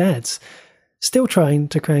middle-aged dads, still trying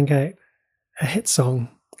to crank out a hit song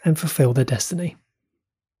and fulfill their destiny.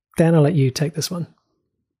 Dan, I'll let you take this one.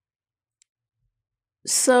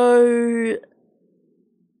 So,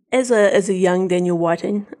 as a young Daniel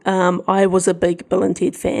Whiting, I was a big Bill and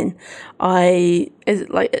Ted fan.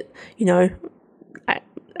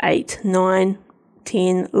 8, 9,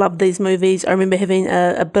 10, loved these movies. I remember having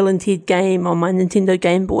a Bill and Ted game on my Nintendo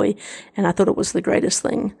Game Boy, and I thought it was the greatest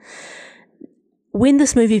thing. When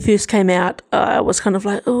this movie first came out, I was kind of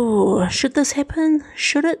like, oh, should this happen?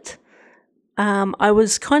 Should it? I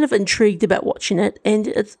was kind of intrigued about watching it, and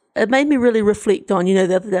it made me really reflect on, the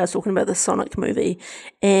other day I was talking about the Sonic movie,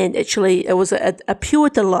 and actually it was a pure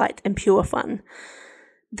delight and pure fun.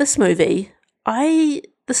 This movie,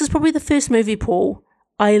 this is probably the first movie, Paul,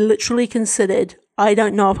 I literally considered, I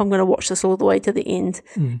don't know if I'm going to watch this all the way to the end.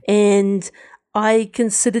 And I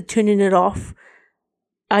considered turning it off.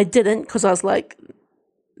 I didn't, because I was like,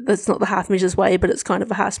 that's not the half measures way, but it's kind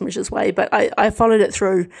of a half measures way. But I followed it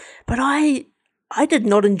through. But I did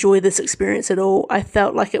not enjoy this experience at all. I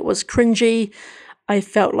felt like it was cringy. I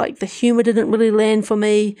felt like the humour didn't really land for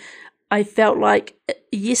me. I felt like,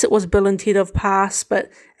 yes, it was Bill and Ted of past,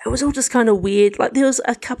 but it was all just kind of weird. Like, there was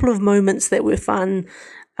a couple of moments that were fun.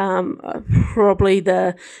 Probably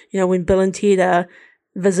when Bill and Ted are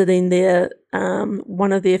visiting their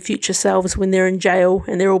one of their future selves when they're in jail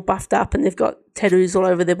and they're all buffed up and they've got tattoos all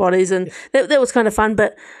over their bodies, and that was kind of fun.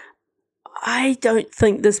 But I don't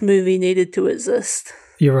think this movie needed to exist.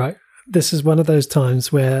 You're right. This is one of those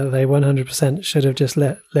times where they 100% should have just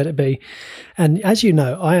let it be. And as you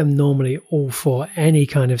know, I am normally all for any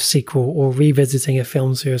kind of sequel or revisiting a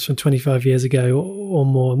film series from 25 years ago or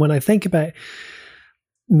more. And when I think about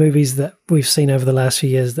movies that we've seen over the last few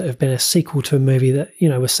years that have been a sequel to a movie that,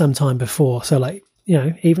 was some time before. So like,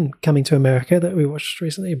 even Coming to America that we watched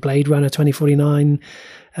recently, Blade Runner 2049,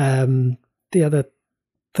 the other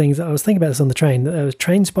things that I was thinking about this on the train, there was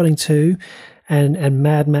Trainspotting 2 and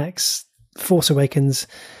Mad Max Force Awakens.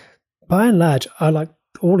 By and large, I like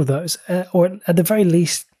all of those, or at the very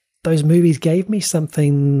least, those movies gave me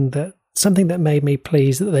something that made me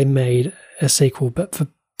pleased that they made a sequel. But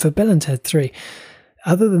for Bill and Ted 3,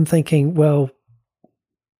 other than thinking, well,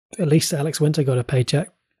 at least Alex Winter got a paycheck,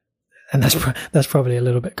 and that's probably a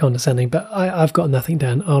little bit condescending, but I've got nothing,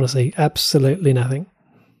 Dan. Honestly, absolutely nothing.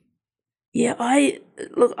 Yeah, I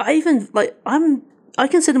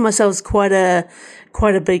consider myself quite a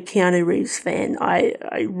big Keanu Reeves fan.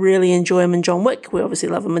 I really enjoy him in John Wick. We obviously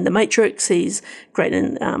love him in The Matrix. He's great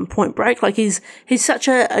in Point Break. Like he's such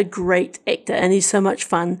a great actor, and he's so much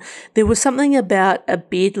fun. There was something about a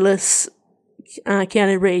beardless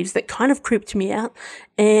Keanu Reeves that kind of creeped me out,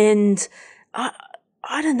 and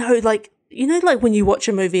I don't know, like, like when you watch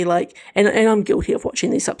a movie like, and I'm guilty of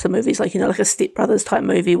watching these types of movies, like, like a Step Brothers type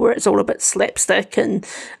movie where it's all a bit slapstick and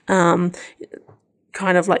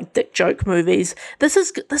kind of like dick joke movies.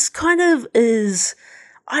 This kind of is,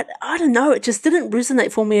 I don't know, it just didn't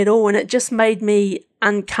resonate for me at all, and it just made me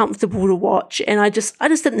uncomfortable to watch, and I just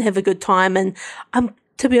didn't have a good time. And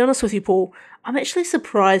to be honest with you, Paul, I'm actually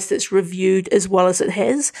surprised it's reviewed as well as it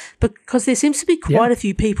has, because there seems to be quite a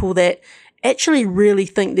few people that actually really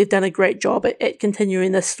think they've done a great job at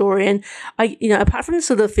continuing this story. And I, apart from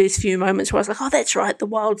sort of the first few moments where I was like, oh, that's right, the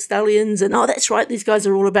Wild Stallions, and oh, that's right, these guys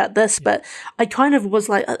are all about this. But I kind of was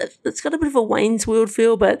like, it's got a bit of a Wayne's World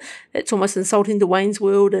feel, but it's almost insulting to Wayne's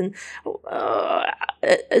World, and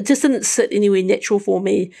it just didn't sit anywhere natural for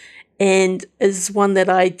me, and is one that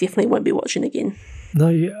I definitely won't be watching again. No,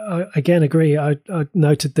 I again agree. I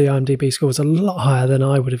noted the IMDb score was a lot higher than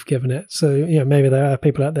I would have given it. So, maybe there are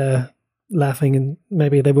people out there laughing, and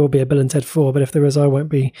maybe there will be a Bill and Ted 4, but if there is, I won't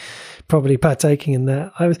be probably partaking in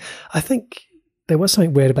that. I think there was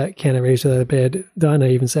something weird about Keanu Reeves with the beard. Diana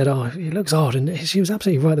even said, oh, he looks odd, and she was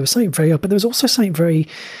absolutely right. There was something very odd, but there was also something very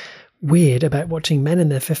weird about watching men in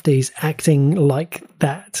their 50s acting like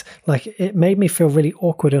that. Like, it made me feel really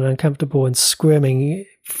awkward and uncomfortable and squirming,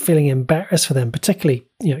 feeling embarrassed for them, particularly,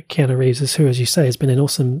 Keanu Reeves, who, as you say, has been an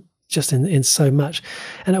awesome just in so much.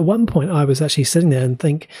 And at one point I was actually sitting there and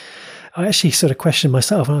I actually sort of questioned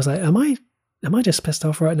myself, and I was like, am I just pissed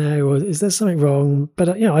off right now, or is there something wrong? But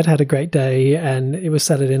I'd had a great day, and it was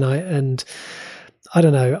Saturday night, and I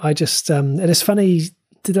don't know, I just and it's funny,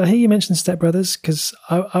 did I hear you mention Step Brothers? Because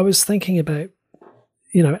I was thinking about,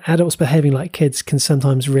 adults behaving like kids can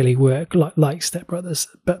sometimes really work like Step Brothers,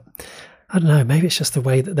 but I don't know, maybe it's just the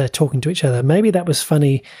way that they're talking to each other. Maybe that was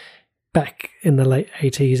funny back in the late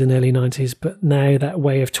 80s and early 90s, but now that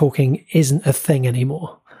way of talking isn't a thing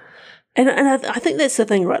anymore. And I think that's the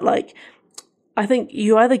thing, right? Like, I think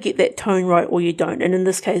you either get that tone right or you don't. And in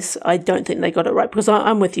this case, I don't think they got it right, because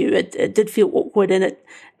I'm with you. It did feel awkward, and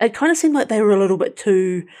it kind of seemed like they were a little bit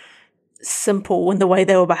too simple in the way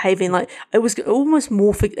they were behaving. Like, it was almost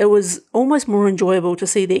more enjoyable to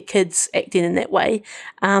see their kids acting in that way.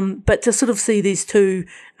 But to sort of see these two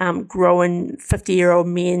grown 50-year-old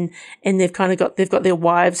men, and they've got their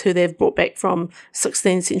wives who they've brought back from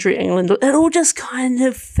 16th century England, it all just kind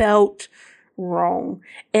of felt wrong.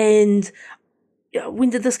 And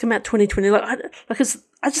when did this come out? 2020. I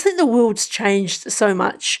just think the world's changed so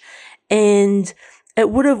much, and it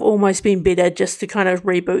would have almost been better just to kind of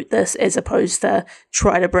reboot this as opposed to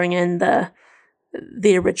try to bring in the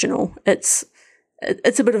original. It's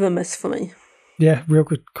a bit of a miss for me. Yeah, real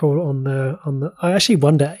good call on the. I actually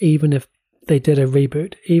wonder, even if they did a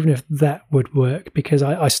reboot, even if that would work, because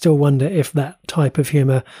I still wonder if that type of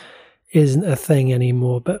humor isn't a thing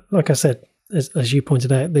anymore. But like I said, as you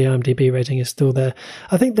pointed out, the IMDb rating is still there.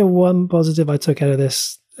 I think the one positive I took out of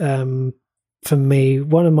this, for me,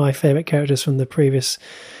 one of my favorite characters from the previous,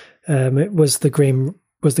 it was the Grim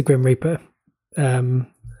Reaper.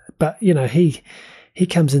 But he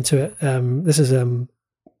comes into it. This is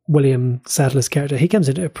William Sadler's character. He comes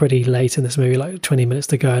into it pretty late in this movie, like 20 minutes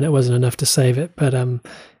to go, and it wasn't enough to save it. But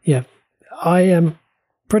I am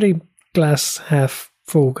pretty glass half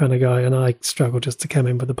full kind of guy, and I struggle just to come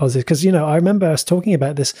in with the positive, because I remember us talking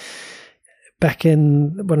about this back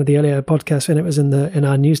in one of the earlier podcasts when it was in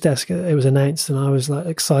our news desk. It was announced, and I was like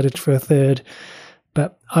excited for a third.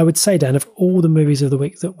 But I would say, Dan, of all the movies of the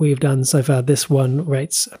week that we've done so far, this one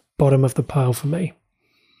rates bottom of the pile for me.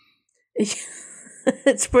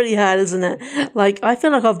 It's pretty hard, isn't it? Like, I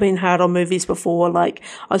feel like I've been hard on movies before. Like,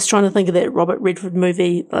 I was trying to think of that Robert Redford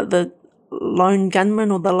movie, like the Lone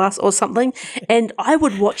Gunman or something, and I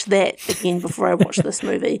would watch that again before I watched this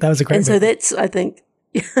movie. That was a great movie. So that's, I think,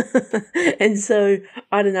 and so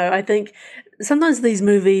I don't know. I think sometimes these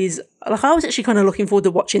movies, like, I was actually kind of looking forward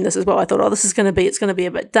to watching this as well. I thought, it's going to be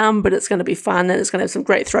a bit dumb, but it's going to be fun, and it's going to have some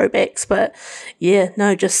great throwbacks. But yeah,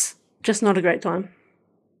 no, just not a great time.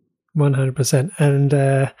 100%.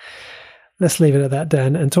 And let's leave it at that,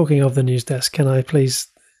 Dan. And talking of the news desk, can I please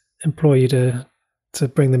implore you to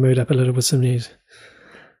bring the mood up a little with some news?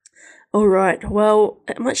 All right. Well,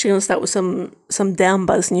 I'm actually going to start with some down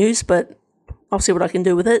buzz news, but I'll see what I can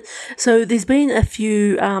do with it. So there's been a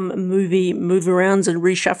few movie move-arounds and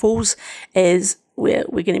reshuffles, as we're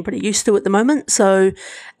getting pretty used to at the moment. So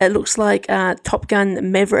it looks like Top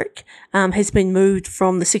Gun Maverick has been moved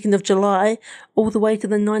from the 2nd of July all the way to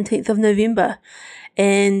the 19th of November.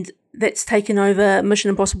 And that's taken over Mission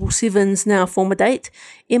Impossible 7's now former date.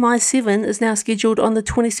 MI7 is now scheduled on the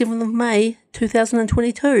 27th of May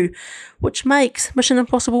 2022, which makes Mission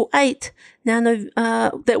Impossible 8 now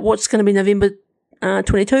that what's going to be November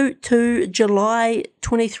 22 to July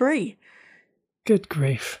 23. Good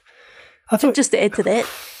grief. I thought, just to add to that,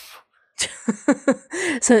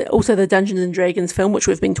 so also the Dungeons and Dragons film, which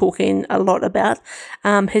we've been talking a lot about,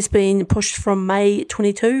 has been pushed from May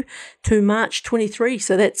 22 to March 23.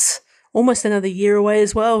 So that's almost another year away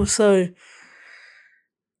as well. So,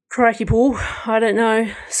 crikey, Paul, I don't know.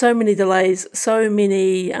 So many delays, so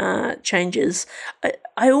many changes.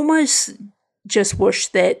 I almost just wish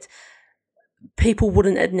that people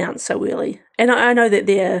wouldn't announce so early. And I know that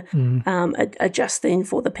they're adjusting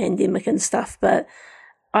for the pandemic and stuff, but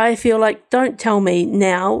I feel like don't tell me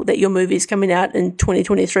now that your movie is coming out in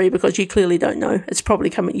 2023 because you clearly don't know. It's probably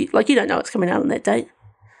coming, like you don't know it's coming out on that date.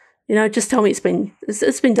 You know, just tell me it's been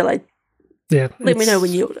delayed. Yeah. Let me know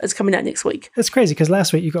when it's coming out next week. It's crazy because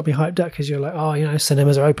last week you got to be hyped up because you're like, oh, you know,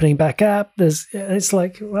 cinemas are opening back up. It's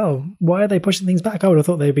like, well, why are they pushing things back? I would have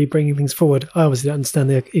thought they'd be bringing things forward. I obviously don't understand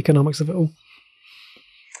the economics of it all.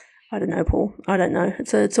 I don't know, Paul. I don't know.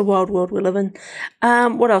 It's a wild world we live in.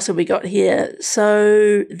 What else have we got here?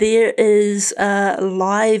 So there is a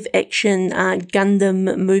live action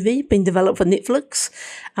Gundam movie being developed for Netflix.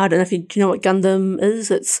 I don't know do you know what Gundam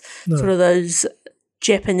is? It's sort of those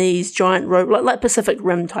Japanese giant robot, like Pacific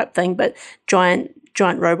Rim type thing, but giant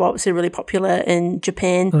robots. They're really popular in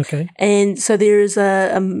Japan. Okay. And so there is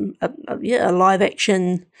a live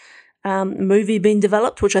action movie being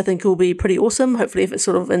developed, which I think will be pretty awesome. Hopefully, if it's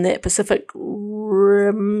sort of in that Pacific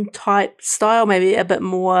Rim type style, maybe a bit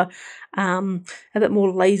more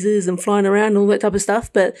lasers and flying around and all that type of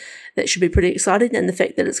stuff. But that should be pretty exciting, and the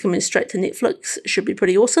fact that it's coming straight to Netflix should be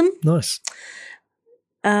pretty awesome. Nice.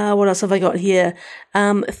 What else have I got here?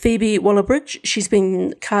 Phoebe Waller-Bridge. She's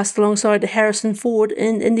been cast alongside Harrison Ford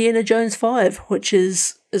in Indiana Jones 5, which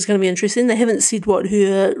is going to be interesting. They haven't said what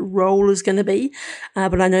her role is going to be,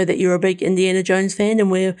 but I know that you're a big Indiana Jones fan,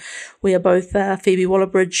 and we are both Phoebe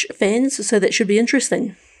Waller-Bridge fans, so that should be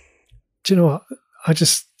interesting. Do you know what? I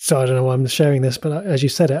don't know why I'm sharing this, but as you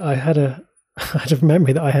said it, I had a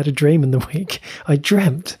memory that I had a dream in the week. I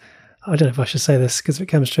dreamt. I don't know if I should say this because if it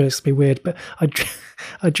comes true, it's going to be weird, but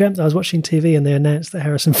I dreamt I was watching TV and they announced that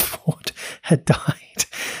Harrison Ford had died.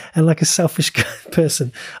 And like a selfish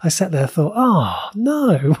person, I sat there and thought, oh,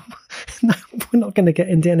 no, we're not going to get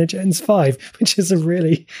Indiana Jones 5, which is a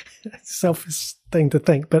really selfish thing to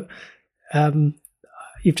think. But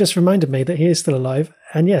you've just reminded me that he is still alive.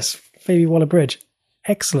 And yes, Phoebe Waller-Bridge,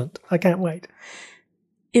 excellent. I can't wait.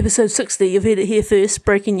 Episode 60, you've heard it here first,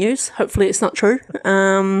 breaking news. Hopefully it's not true,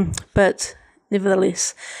 but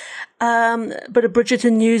nevertheless. But a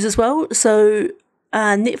Bridgerton news as well. So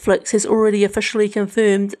Netflix has already officially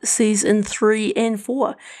confirmed season 3 and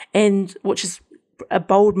 4, and which is a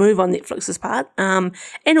bold move on Netflix's part, and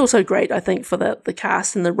also great, I think, for the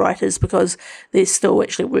cast and the writers because they're still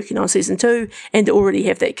actually working on season 2, and to already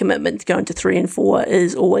have that commitment to go into 3 and 4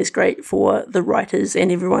 is always great for the writers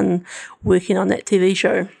and everyone working on that TV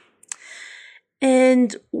show.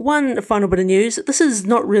 And one final bit of news. This is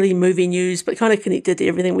not really movie news, but kind of connected to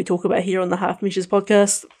everything we talk about here on the Half Measures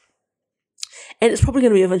podcast. And it's probably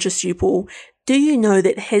going to be of interest to you, Paul. Do you know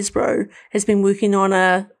that Hasbro has been working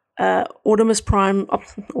on Optimus Prime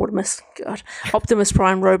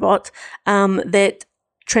robot that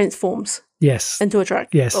transforms into a truck?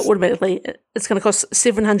 Yes. Automatically. It's going to cost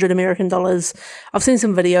 $700 American. I've seen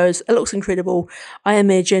some videos. It looks incredible. I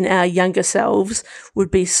imagine our younger selves would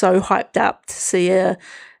be so hyped up to see a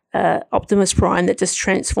Optimus Prime that just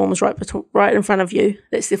transforms right in front of you.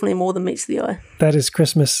 That's definitely more than meets the eye. That is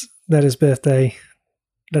Christmas. That is birthday.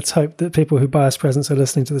 Let's hope that people who buy us presents are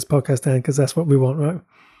listening to this podcast, Dan, because that's what we want, right?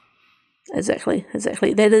 Exactly.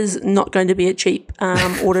 That is not going to be a cheap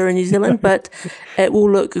order in New Zealand, but it will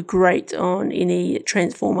look great on any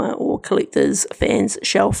Transformer or Collector's fans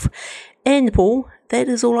shelf. And Paul, that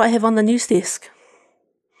is all I have on the news desk.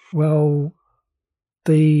 Well,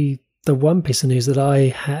 the one piece of news that I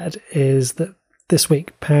had is that this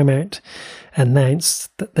week Paramount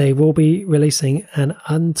announced that they will be releasing an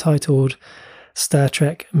untitled Star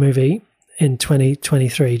Trek movie in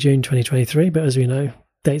 2023, June 2023, but as we know,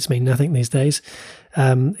 dates mean nothing these days.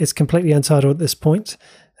 It's completely untitled at this point.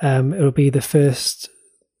 It'll be the first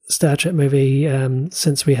Star Trek movie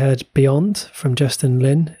since we had Beyond from Justin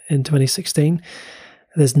Lin in 2016.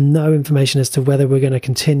 There's no information as to whether we're going to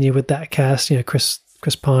continue with that cast, you know, Chris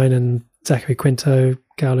Pine and Zachary Quinto,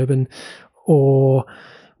 Carl Urban, or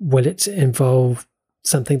will it involve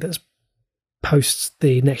something that's post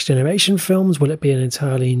the Next Generation films? Will it be an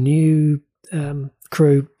entirely new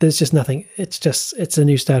crew? There's just nothing. It's a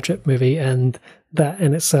new Star Trek movie, and that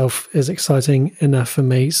in itself is exciting enough for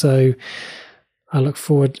me. So I look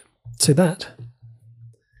forward to that.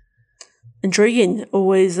 Intriguing.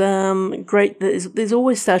 Always great. There's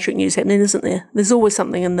always Star Trek news happening, isn't there? There's always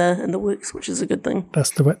something in the works, which is a good thing.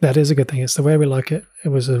 That is a good thing. It's the way we like it. It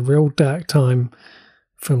was a real dark time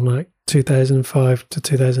from like 2005 to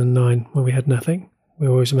 2009 when we had nothing. We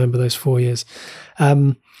always remember those 4 years.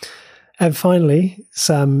 And finally,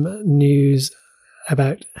 some news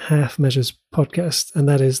about Half Measures podcast, and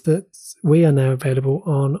that is that we are now available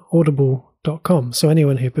on audible.com. So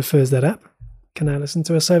anyone who prefers that app can now listen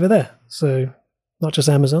to us over there. So not just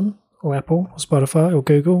Amazon or Apple or Spotify or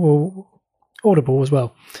Google or Audible as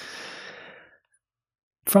well.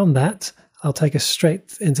 From that, I'll take us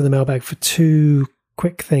straight into the mailbag for two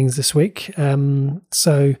quick things this week.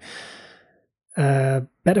 Better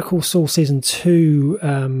Call Saul Season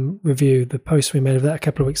 2 review, the post we made of that a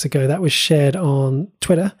couple of weeks ago, that was shared on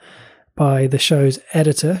Twitter by the show's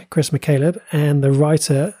editor, Chris McCaleb, and the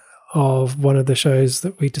writer of one of the shows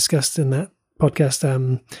that we discussed in that podcast,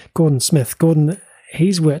 Gordon Smith. Gordon,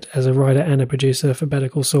 he's worked as a writer and a producer for Better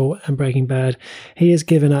Call Saul and Breaking Bad. He has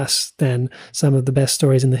given us then some of the best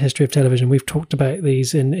stories in the history of television. We've talked about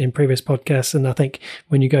these in previous podcasts, and I think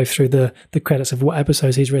when you go through the credits of what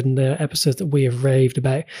episodes he's written, they're episodes that we have raved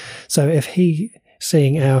about. So if he,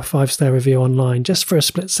 seeing our 5-star review online, just for a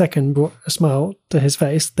split second brought a smile to his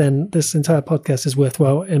face, then this entire podcast is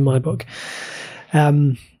worthwhile in my book.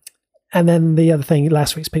 And then the other thing,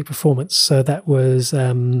 last week's peak performance. So that was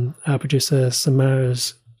our producer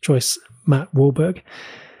Samara's choice, Matt Wahlberg.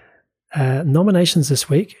 Nominations this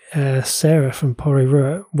week, Sarah from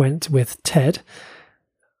Porirua went with Ted.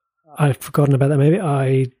 I've forgotten about that. Maybe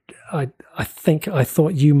I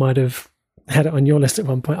thought you might have had it on your list at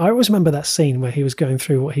one point. I always remember that scene where he was going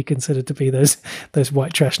through what he considered to be those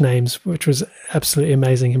white trash names, which was absolutely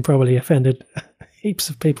amazing and probably offended heaps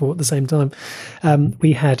of people at the same time.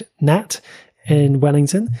 We had Nat in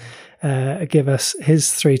Wellington give us his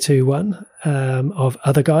 3-2-1 of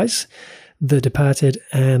Other Guys, The Departed,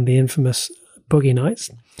 and the infamous Boogie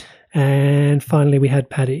Nights. And finally, we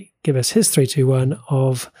had Paddy give us his 3-2-1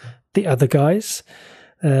 of The Other Guys,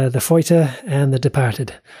 The Fighter, and The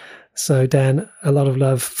Departed. So, Dan, a lot of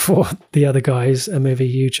love for The Other Guys, a movie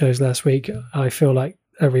you chose last week. I feel like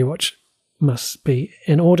a rewatch must be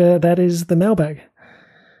in order. That is the mailbag.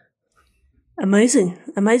 Amazing.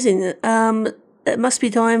 It must be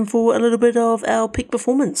time for a little bit of our peak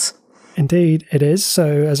performance. Indeed, it is. So,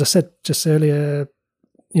 as I said just earlier,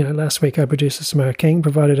 last week our producer Samara King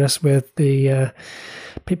provided us with the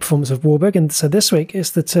peak performance of Wahlberg, and so this week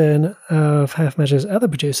it's the turn of Half Measure's other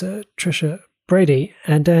producer, Trisha Brady,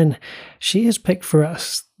 and then she has picked for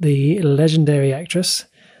us the legendary actress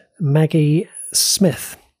Maggie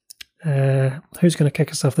Smith. Who's going to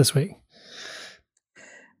kick us off this week?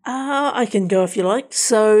 I can go if you like.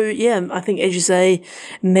 So, yeah, I think, as you say,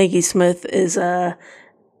 Maggie Smith is a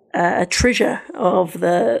treasure of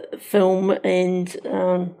the film and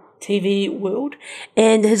TV world,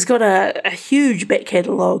 and has got a huge back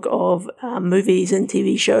catalogue of movies and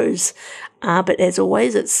TV shows. But as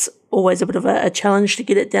always, it's always a bit of a challenge to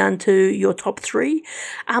get it down to your top 3.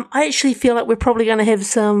 I actually feel like we're probably going to have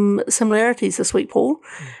some similarities this week, Paul,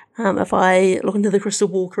 if I look into the crystal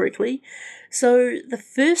ball correctly. So the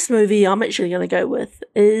first movie I'm actually going to go with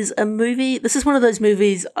is a movie. This is one of those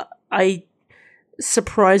movies I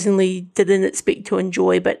surprisingly didn't expect to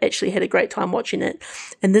enjoy, but actually had a great time watching it.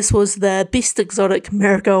 And this was the Best Exotic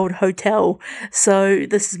Marigold Hotel. So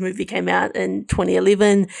this movie came out in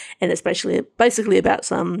 2011, and it's basically about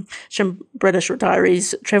some British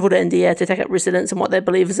retirees travel to India to take up residence in what they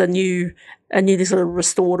believe is a new sort of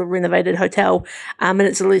restored or renovated hotel. And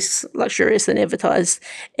it's less luxurious than advertised.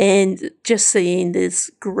 And just seeing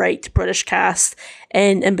this great British cast,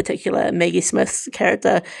 and in particular Maggie Smith's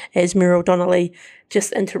character as Meryl Donnelly,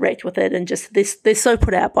 just interact with it, and just they're so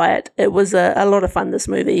put out by it. It was a lot of fun, this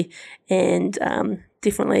movie, and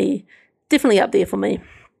definitely up there for me.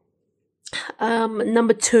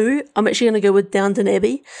 Number 2, I'm actually going to go with Downton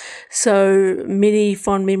Abbey. So many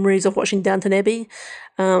fond memories of watching Downton Abbey.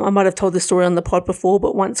 I might have told this story on the pod before,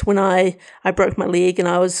 but once when I broke my leg and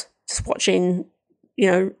I was just watching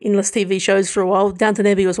endless TV shows for a while, Downton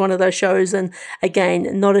Abbey was one of those shows, and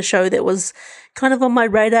again, not a show that was kind of on my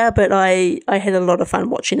radar, but I had a lot of fun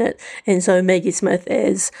watching it. And so Maggie Smith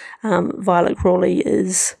as Violet Crawley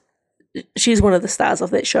she's one of the stars of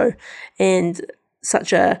that show, and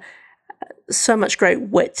so much great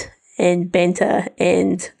wit and banter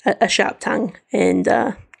and a sharp tongue and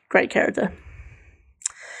great character.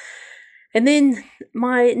 And then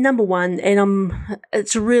my number 1, and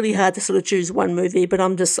it's really hard to sort of choose one movie, but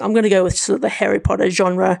I'm going to go with sort of the Harry Potter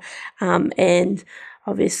genre, and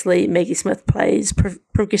obviously Maggie Smith plays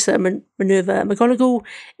Professor Minerva McGonagall,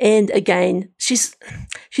 and again, she's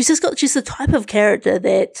the type of character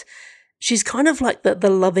that she's kind of like the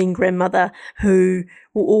loving grandmother who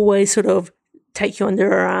will always sort of take you under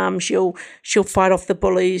her arm. She'll fight off the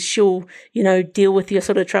bullies. She'll deal with your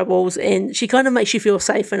sort of troubles, and she kind of makes you feel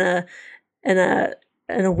safe in a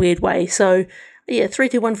weird way. So yeah,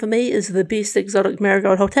 3-2-1 for me is the Best Exotic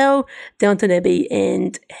Marigold Hotel, Downton Abbey,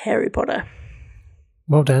 and Harry Potter.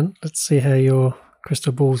 Well done. Let's see how your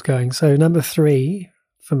crystal balls going. So number 3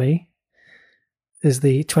 for me is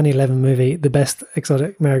the 2011 movie, The Best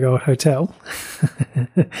Exotic Marigold Hotel.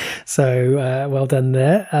 So well done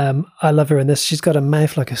there. I love her in this. She's got a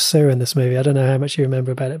mouth like a sewer in this movie. I don't know how much you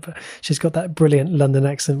remember about it, but she's got that brilliant London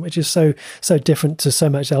accent, which is so different to so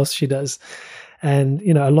much else she does. And,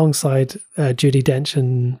 you know, alongside Judi Dench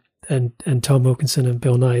and Tom Wilkinson and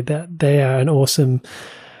Bill Nye, that they are an awesome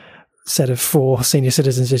set of 4 senior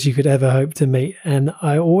citizens as you could ever hope to meet. And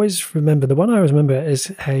I always remember, the one I always remember is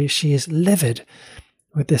how she is livid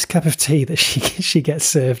with this cup of tea that she gets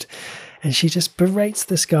served, and she just berates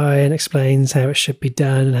this guy and explains how it should be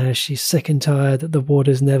done and how she's sick and tired that the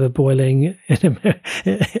water's never boiling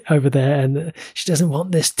over there, and she doesn't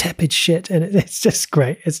want this tepid shit. And it's just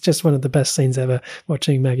great. It's just one of the best scenes ever,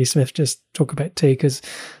 watching Maggie Smith just talk about tea, because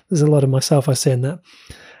there's a lot of myself I see in that.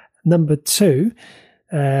 Number 2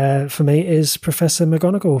 for me is Professor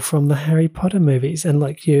McGonagall from the Harry Potter movies. And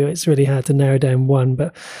like you, it's really hard to narrow down one,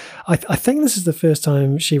 but I think this is the first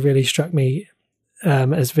time she really struck me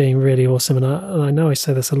as being really awesome. And I know I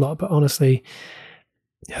say this a lot, but honestly,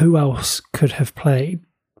 who else could have played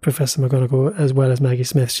Professor McGonagall as well as Maggie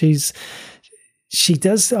Smith? She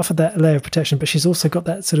does offer that layer of protection, but she's also got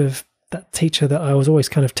that sort of that teacher that I was always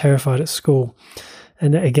kind of terrified at school.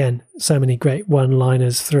 And again, so many great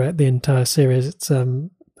one-liners throughout the entire series. It's a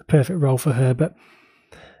perfect role for her. But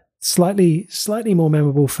slightly more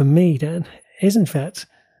memorable for me, Dan, is in fact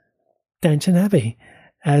Downton Abbey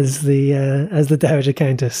as the Dowager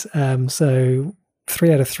Countess. So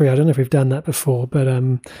 3 out of 3. I don't know if we've done that before, but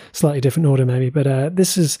slightly different order maybe. But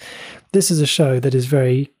this is a show that is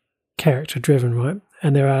very character-driven, right?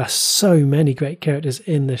 And there are so many great characters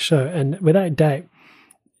in this show, and without doubt,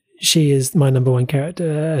 she is my number 1 character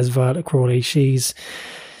as Violet Crawley. She's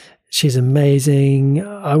amazing.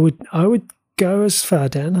 I would go as far,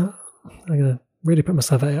 Dan. I'm going to really put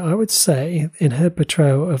myself out here. I would say in her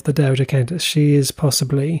portrayal of the Dowager Countess, she is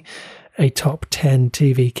possibly a top 10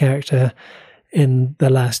 TV character in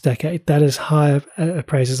the last decade. That is high a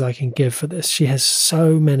praise as I can give for this. She has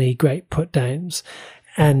so many great put downs,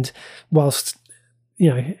 and whilst,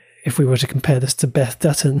 you know, if we were to compare this to Beth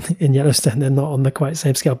Dutton in Yellowstone, they're not on the quite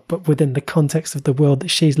same scale, but within the context of the world that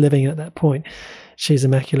she's living in at that point, she's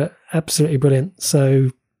immaculate, absolutely brilliant.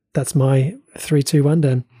 So that's my 3, 2, 1,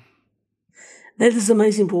 Dan. That is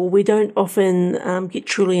amazing, Paul. We don't often get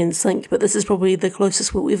truly in sync, but this is probably the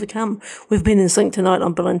closest we'll ever come. We've been in sync tonight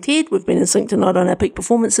on Bill and Ted. We've been in sync tonight on our peak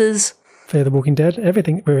performances. Fear the Walking Dead.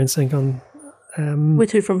 Everything we're in sync on. Where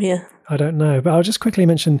to from here? I don't know, but I'll just quickly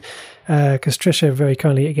mention, because Tricia very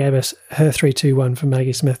kindly gave us her 3, 2, 1 for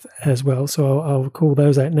Maggie Smith as well, so I'll call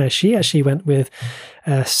those out now. She actually went with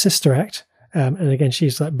Sister Act, and again,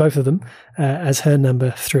 she's like both of them, as her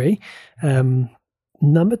number 3.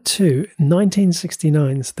 Number 2,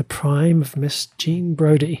 1969's The Prime of Miss Jean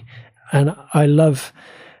Brodie, and I love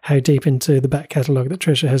how deep into the back catalogue that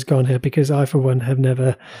Tricia has gone here, because I, for one, have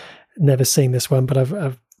never seen this one, but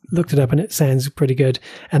I've looked it up and it sounds pretty good.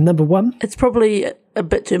 And number 1, it's probably a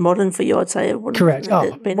bit too modern for you, I'd say. Correct.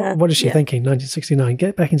 What is she thinking? 1969.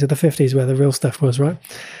 Get back into the 50s where the real stuff was, right?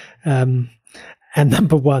 And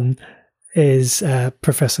number 1 is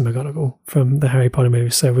Professor McGonagall from the Harry Potter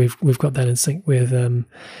movies. So we've got that in sync with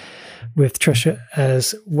Tricia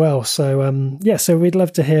as well. So so we'd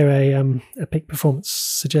love to hear a peak performance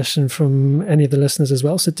suggestion from any of the listeners as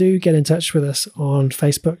well. So do get in touch with us on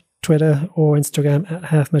Facebook, Twitter or Instagram at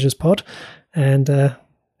Half Measures Pod, and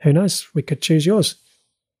who knows, we could choose yours.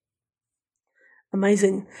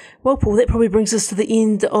 Amazing. Well, Paul, that probably brings us to the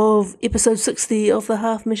end of episode 60 of the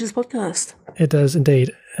Half Measures podcast. It does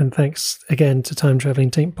indeed, and thanks again to Time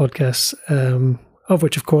Travelling Team Podcasts, of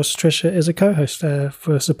which of course Tricia is a co-host,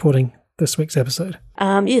 for supporting this week's episode.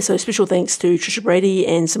 So special thanks to Tricia Brady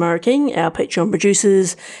and Samara King, our Patreon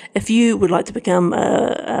producers. If you would like to become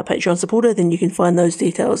a Patreon supporter, then you can find those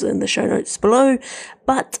details in the show notes below.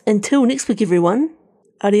 But until next week, everyone,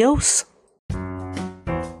 adios.